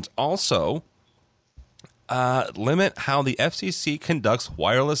 and also limit how the FCC conducts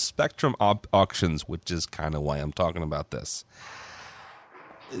wireless spectrum auctions, which is kind of why I'm talking about this.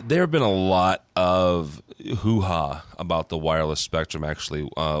 There have been a lot of hoo-ha about the wireless spectrum. Actually,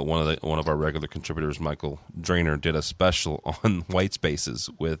 one of our regular contributors, Michael Drainer, did a special on white spaces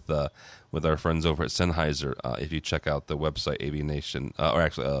with our friends over at Sennheiser. If you check out the website AV Nation, or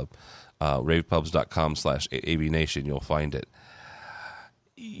actually ravepubs.com/AV-Nation, you'll find it.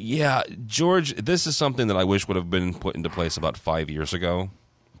 Yeah, George, this is something that I wish would have been put into place about 5 years ago.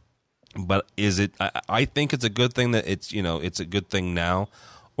 But is it? I think it's a good thing that it's a good thing now.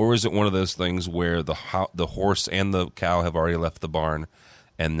 Or is it one of those things where the horse and the cow have already left the barn,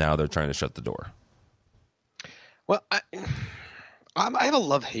 and now they're trying to shut the door? Well, I have a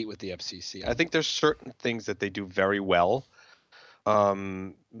love-hate with the FCC. I think there's certain things that they do very well.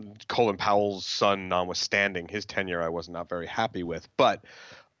 Colin Powell's son, notwithstanding, his tenure I was not very happy with. But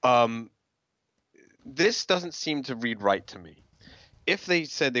this doesn't seem to read right to me. If they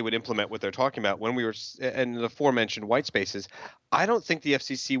said they would implement what they're talking about when we were in the aforementioned white spaces, I don't think the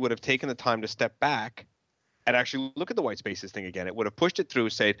FCC would have taken the time to step back and actually look at the white spaces thing again. It would have pushed it through,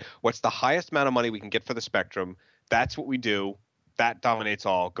 said, what's the highest amount of money we can get for the spectrum? That's what we do. That dominates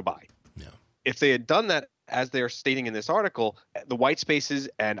all. Goodbye. Yeah. If they had done that as they're stating in this article, the white spaces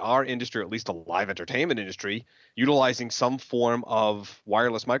and our industry, or at least the live entertainment industry, utilizing some form of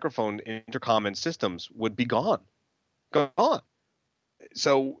wireless microphone intercom and systems would be gone.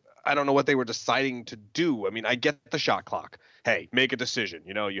 So I don't know what they were deciding to do. I mean, I get the shot clock. Hey, make a decision.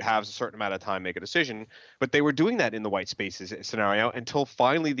 You have a certain amount of time, make a decision. But they were doing that in the white spaces scenario until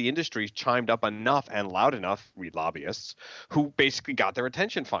finally the industry chimed up enough and loud enough, read lobbyists, who basically got their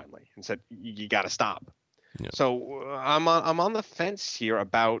attention finally and said, you got to stop. Yeah. So I'm on the fence here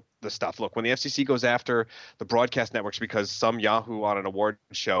about the stuff. Look, when the FCC goes after the broadcast networks because some Yahoo on an award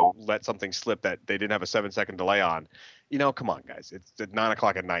show let something slip that they didn't have a 7-second delay on, come on, guys. It's at 9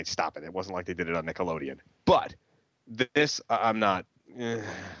 o'clock at night. Stop it. It wasn't like they did it on Nickelodeon. But this, I'm not.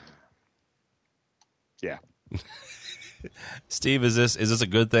 Yeah. Steve, is this a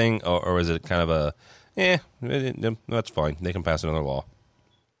good thing, or is it kind of that's fine. They can pass another law.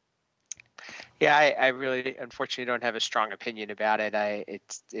 Yeah, I really, unfortunately, don't have a strong opinion about it.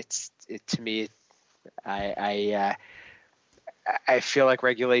 To me, I feel like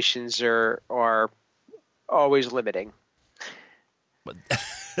regulations are always limiting. But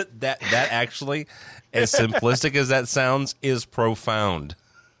that actually, as simplistic as that sounds, is profound.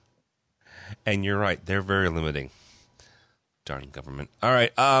 And you're right; they're very limiting. Darn government! All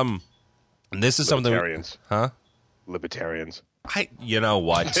right, this is something. Libertarians, huh? Libertarians. You know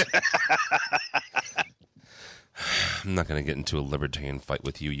what? I'm not going to get into a libertarian fight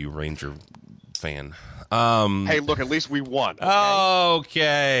with you Ranger fan. Hey, look, at least we won.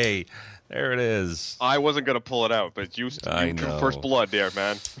 Okay. There it is. I wasn't going to pull it out, but you drew first blood there,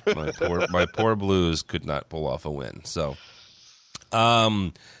 man. my poor Blues could not pull off a win. So,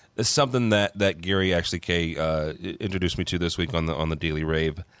 it's something that Gary actually introduced me to this week on the Daily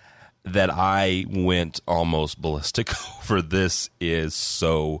Rave that I went almost ballistic over. This is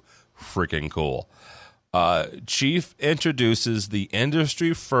so freaking cool. Chief introduces the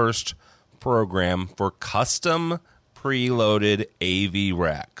industry first program for custom preloaded AV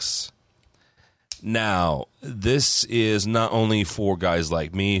racks. Now, this is not only for guys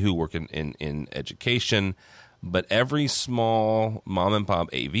like me who work in education, but every small mom and pop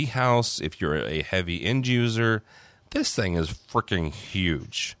AV house. If you're a heavy end user, this thing is freaking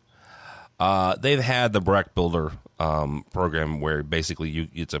huge. They've had the Brack Builder program where basically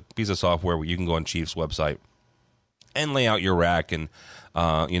it's a piece of software where you can go on Chief's website and lay out your rack, and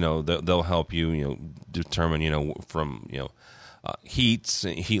they'll help you determine from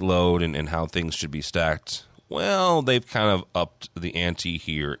heat load and how things should be stacked. Well, they've kind of upped the ante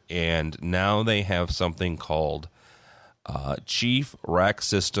here, and now they have something called Chief Rack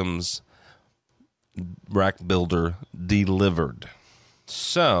Systems Brack Builder Delivered.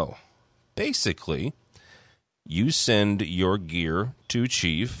 So basically, you send your gear to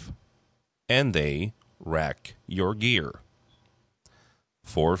Chief, and they rack your gear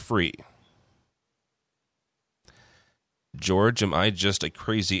for free. George, am I just a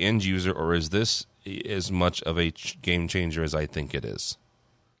crazy end user, or is this as much of a game changer as I think it is?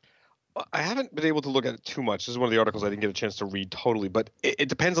 I haven't been able to look at it too much. This is one of the articles I didn't get a chance to read totally, but it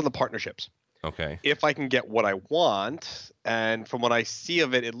depends on the partnerships. Okay. If I can get what I want, and from what I see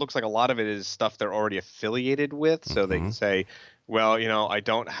of it, it looks like a lot of it is stuff they're already affiliated with, so they can say, well, I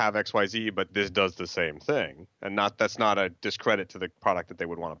don't have XYZ, but this does the same thing. And that's not a discredit to the product that they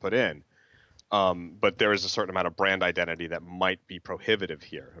would want to put in. But there is a certain amount of brand identity that might be prohibitive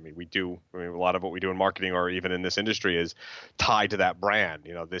here. I mean, a lot of what we do in marketing or even in this industry is tied to that brand.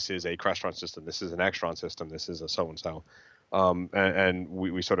 This is a Crestron system. This is an Extron system. This is a so-and-so. And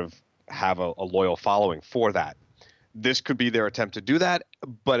we sort of have a loyal following for that. This could be their attempt to do that,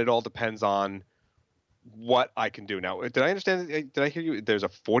 but it all depends on what I can do. Now, did I understand? Did I hear you? There's a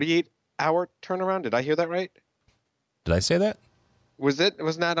 48-hour turnaround. Did I hear that right? Did I say that? Wasn't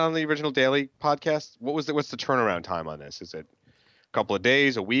that on the original Daily podcast? What's the turnaround time on this? Is it a couple of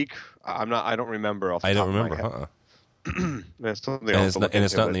days, a week? I don't remember. I don't remember. That's something else. And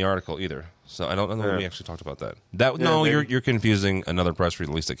it's not in the article either. So I don't know when we actually talked about that. You're confusing another press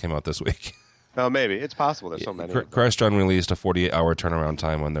release that came out this week. Oh, maybe it's possible. There's so many. Crestron released a 48-hour turnaround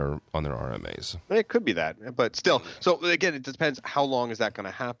time on their RMAs. It could be that, but still. So again, it depends. How long is that going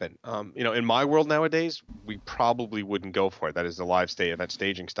to happen? In my world nowadays, we probably wouldn't go for it. That is the live state, that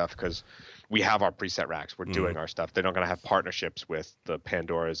staging stuff, because we have our preset racks. We're doing our stuff. They're not going to have partnerships with the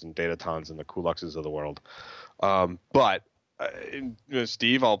Pandoras and Datatons and the Kuluxes of the world. But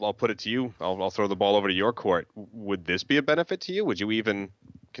Steve, I'll put it to you. I'll throw the ball over to your court. Would this be a benefit to you? Would you even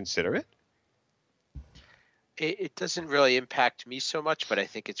consider it? It doesn't really impact me so much, but I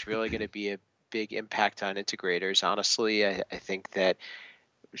think it's really going to be a big impact on integrators. Honestly, I think that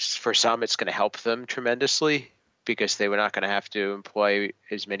for some, it's going to help them tremendously because they were not going to have to employ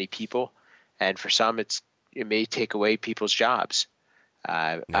as many people, and for some, it may take away people's jobs.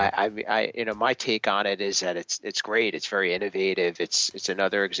 My take on it is that it's great. It's very innovative. It's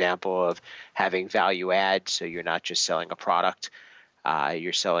another example of having value add. So you're not just selling a product,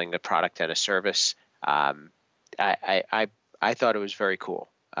 you're selling a product and a service. I thought it was very cool.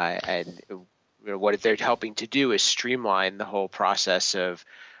 And what they're helping to do is streamline the whole process of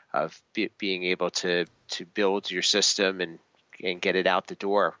being able to build your system and get it out the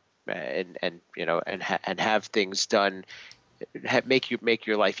door, and have things done. Make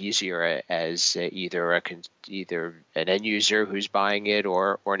your life easier as either an end user who's buying it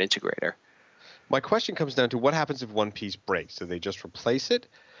or an integrator. My question comes down to what happens if one piece breaks? Do they just replace it?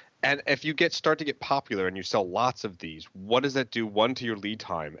 And if you start to get popular and you sell lots of these, what does that do? One, to your lead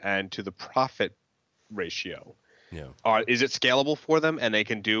time and to the profit ratio. Yeah. Is it scalable for them and they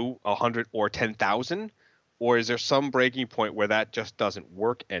can do 100 or 10,000? Or is there some breaking point where that just doesn't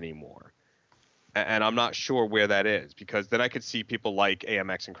work anymore? And I'm not sure where that is, because then I could see people like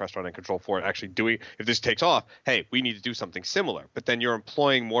AMX and Crestron and Control4 actually doing, if this takes off, hey, we need to do something similar. But then you're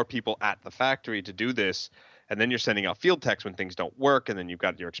employing more people at the factory to do this, and then you're sending out field techs when things don't work, and then you've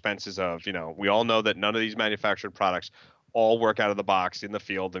got your expenses of, we all know that none of these manufactured products all work out of the box in the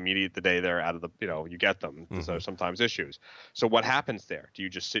field immediate the day they're out of the, you get them. Mm-hmm. So sometimes issues. So what happens there? Do you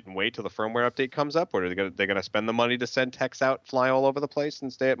just sit and wait till the firmware update comes up, or are they going to spend the money to send techs out, fly all over the place,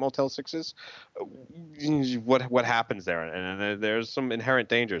 and stay at Motel 6s? What happens there? And there's some inherent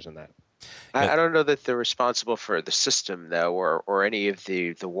dangers in that. I don't know that they're responsible for the system, though, or any of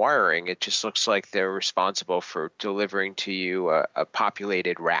the wiring. It just looks like they're responsible for delivering to you a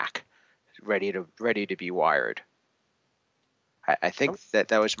populated rack ready to be wired. I think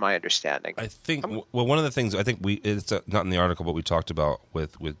that was my understanding. I think one of the things I think it's not in the article, but we talked about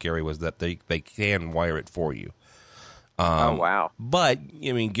with Gary was that they can wire it for you. Oh wow! But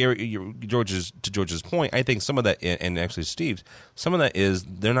I mean, George's point, I think some of that, and actually Steve's, some of that is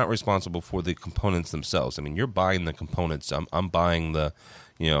they're not responsible for the components themselves. I mean, you're buying the components. I'm buying the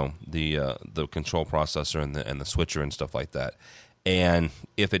control processor and the switcher and stuff like that. And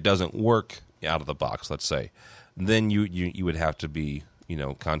if it doesn't work out of the box, let's say, then you would have to be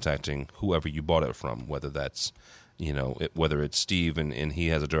contacting whoever you bought it from, whether that's whether it's Steve and he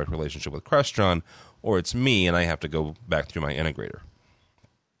has a direct relationship with Crestron, or it's me and I have to go back through my integrator.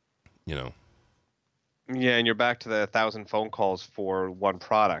 Yeah, and you're back to the 1,000 phone calls for one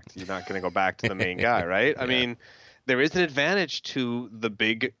product. You're not going to go back to the main guy, right? Yeah. I mean, there is an advantage to the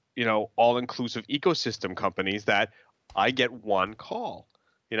big, all-inclusive ecosystem companies that I get one call.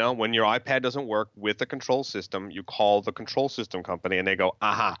 When your iPad doesn't work with the control system, you call the control system company and they go,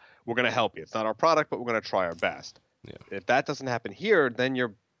 aha, we're going to help you. It's not our product, but we're going to try our best. Yeah. If that doesn't happen here, then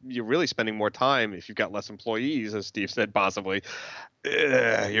you're really spending more time. If you've got less employees, as Steve said, possibly,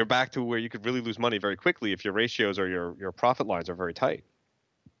 you're back to where you could really lose money very quickly if your ratios or your profit lines are very tight.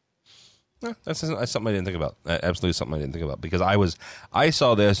 Yeah, that's something I didn't think about. Absolutely something I didn't think about, because I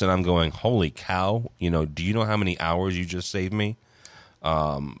saw this and I'm going, holy cow, do you know how many hours you just saved me?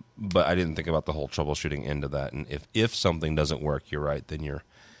 But I didn't think about the whole troubleshooting end of that. And if something doesn't work, you're right, then you're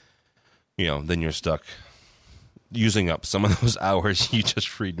stuck using up some of those hours you just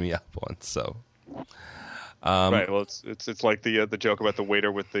freed me up on. So, right. Well, it's like the joke about the waiter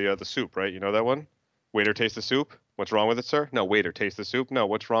with the soup, right? You know that one? Waiter, taste the soup. What's wrong with it, sir? No, waiter, taste the soup. No,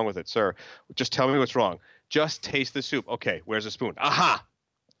 what's wrong with it, sir? Just tell me what's wrong. Just taste the soup. Okay, where's the spoon? Aha!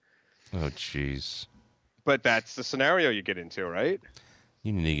 Oh, jeez. But that's the scenario you get into, right?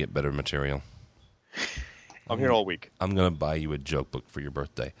 You need to get better material. I'm here all week. I'm going to buy you a joke book for your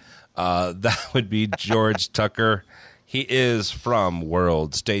birthday. That would be George Tucker. He is from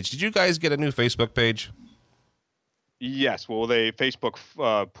World Stage. Did you guys get a new Facebook page? Yes. Well, Facebook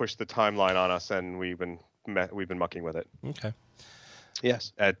pushed the timeline on us, and we've been mucking with it. Okay.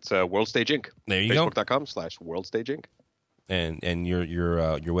 Yes, at World Stage Inc. There you go. Facebook.com/World Stage Inc. And your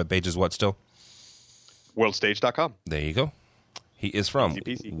webpage is what still? WorldStage.com. There you go. He is from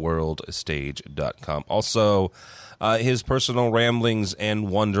WorldStage.com. Also, his personal ramblings and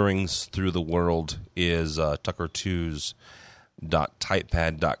wanderings through the world is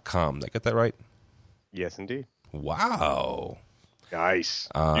tucker2s.typepad.com. Did I get that right? Yes, indeed. Wow. Nice.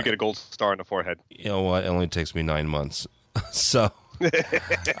 You get a gold star on the forehead. You know what? It only takes me 9 months. So,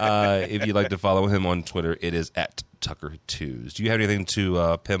 if you'd like to follow him on Twitter, it is at Tucker2s. Do you have anything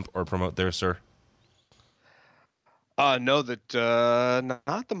to pimp or promote there, sir? No, that not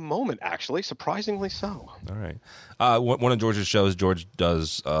at the moment, actually. Surprisingly so. All right. One of George's shows, George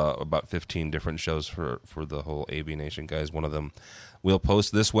does about 15 different shows for the whole AV Nation guys. One of them we'll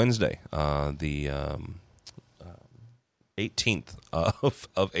post this Wednesday, the 18th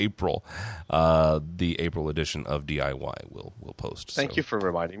of April. The April edition of DIY will post. Thank you for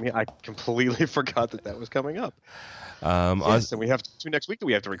reminding me. I completely forgot that was coming up. Yes, and we have 2 next week that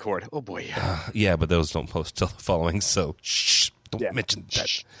we have to record. Oh boy. Yeah, but those don't post till the following, so don't mention that.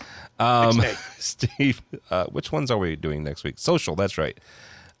 Shh. Steve, which ones are we doing next week? Social, that's right.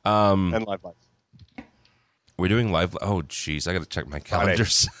 And live. We're doing live. Oh, geez, I got to check my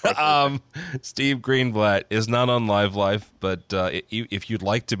calendars. Steve Greenblatt is not on Live, but if you'd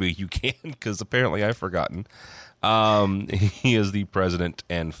like to be, you can, because apparently I've forgotten. He is the president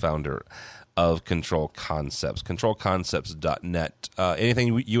and founder of Control Concepts, controlconcepts.net.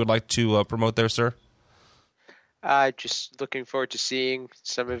 Anything you would like to promote there, sir? Just looking forward to seeing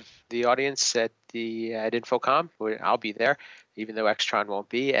some of the audience at InfoComm. I'll be there, even though Extron won't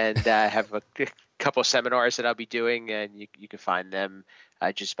be, and have a couple of seminars that I'll be doing, and you can find them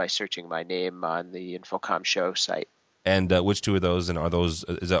just by searching my name on the InfoComm show site. And which 2 of those? And are those?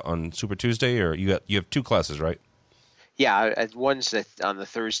 Is that on Super Tuesday, or you have 2 classes, right? Yeah, one's on the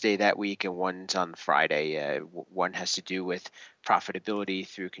Thursday that week, and one's on Friday. One has to do with profitability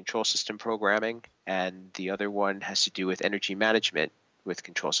through control system programming, and the other one has to do with energy management with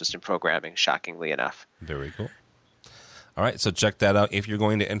control system programming, shockingly enough. Very cool. All right, so check that out. If you're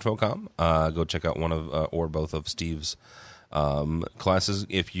going to InfoComm, go check out one of or both of Steve's classes.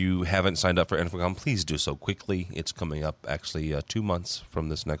 If you haven't signed up for InfoComm, please do so quickly. It's coming up, actually, 2 months from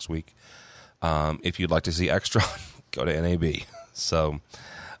this next week. If you'd like to see Extron, go to NAB. So,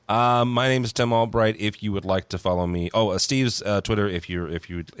 my name is Tim Albright. If you would like to follow me, Steve's Twitter, if you're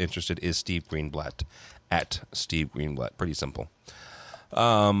interested, is Steve Greenblatt, at Steve Greenblatt. Pretty simple.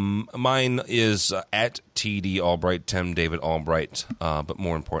 Mine is at TD Albright, Tim David Albright. But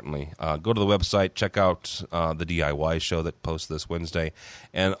more importantly, go to the website, check out the DIY show that posts this Wednesday,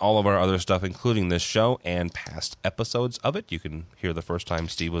 and all of our other stuff, including this show and past episodes of it. You can hear the first time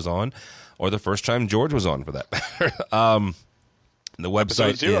Steve was on, or the first time George was on, for that matter. The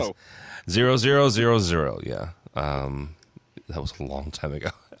website is 0000. Yeah, that was a long time ago.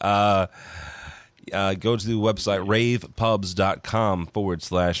 Go to the website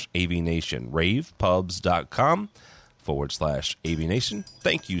ravepubs.com/AVNation. ravepubs.com/AVNation.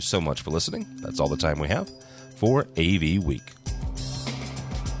 Thank you so much for listening. That's all the time we have for AV Week.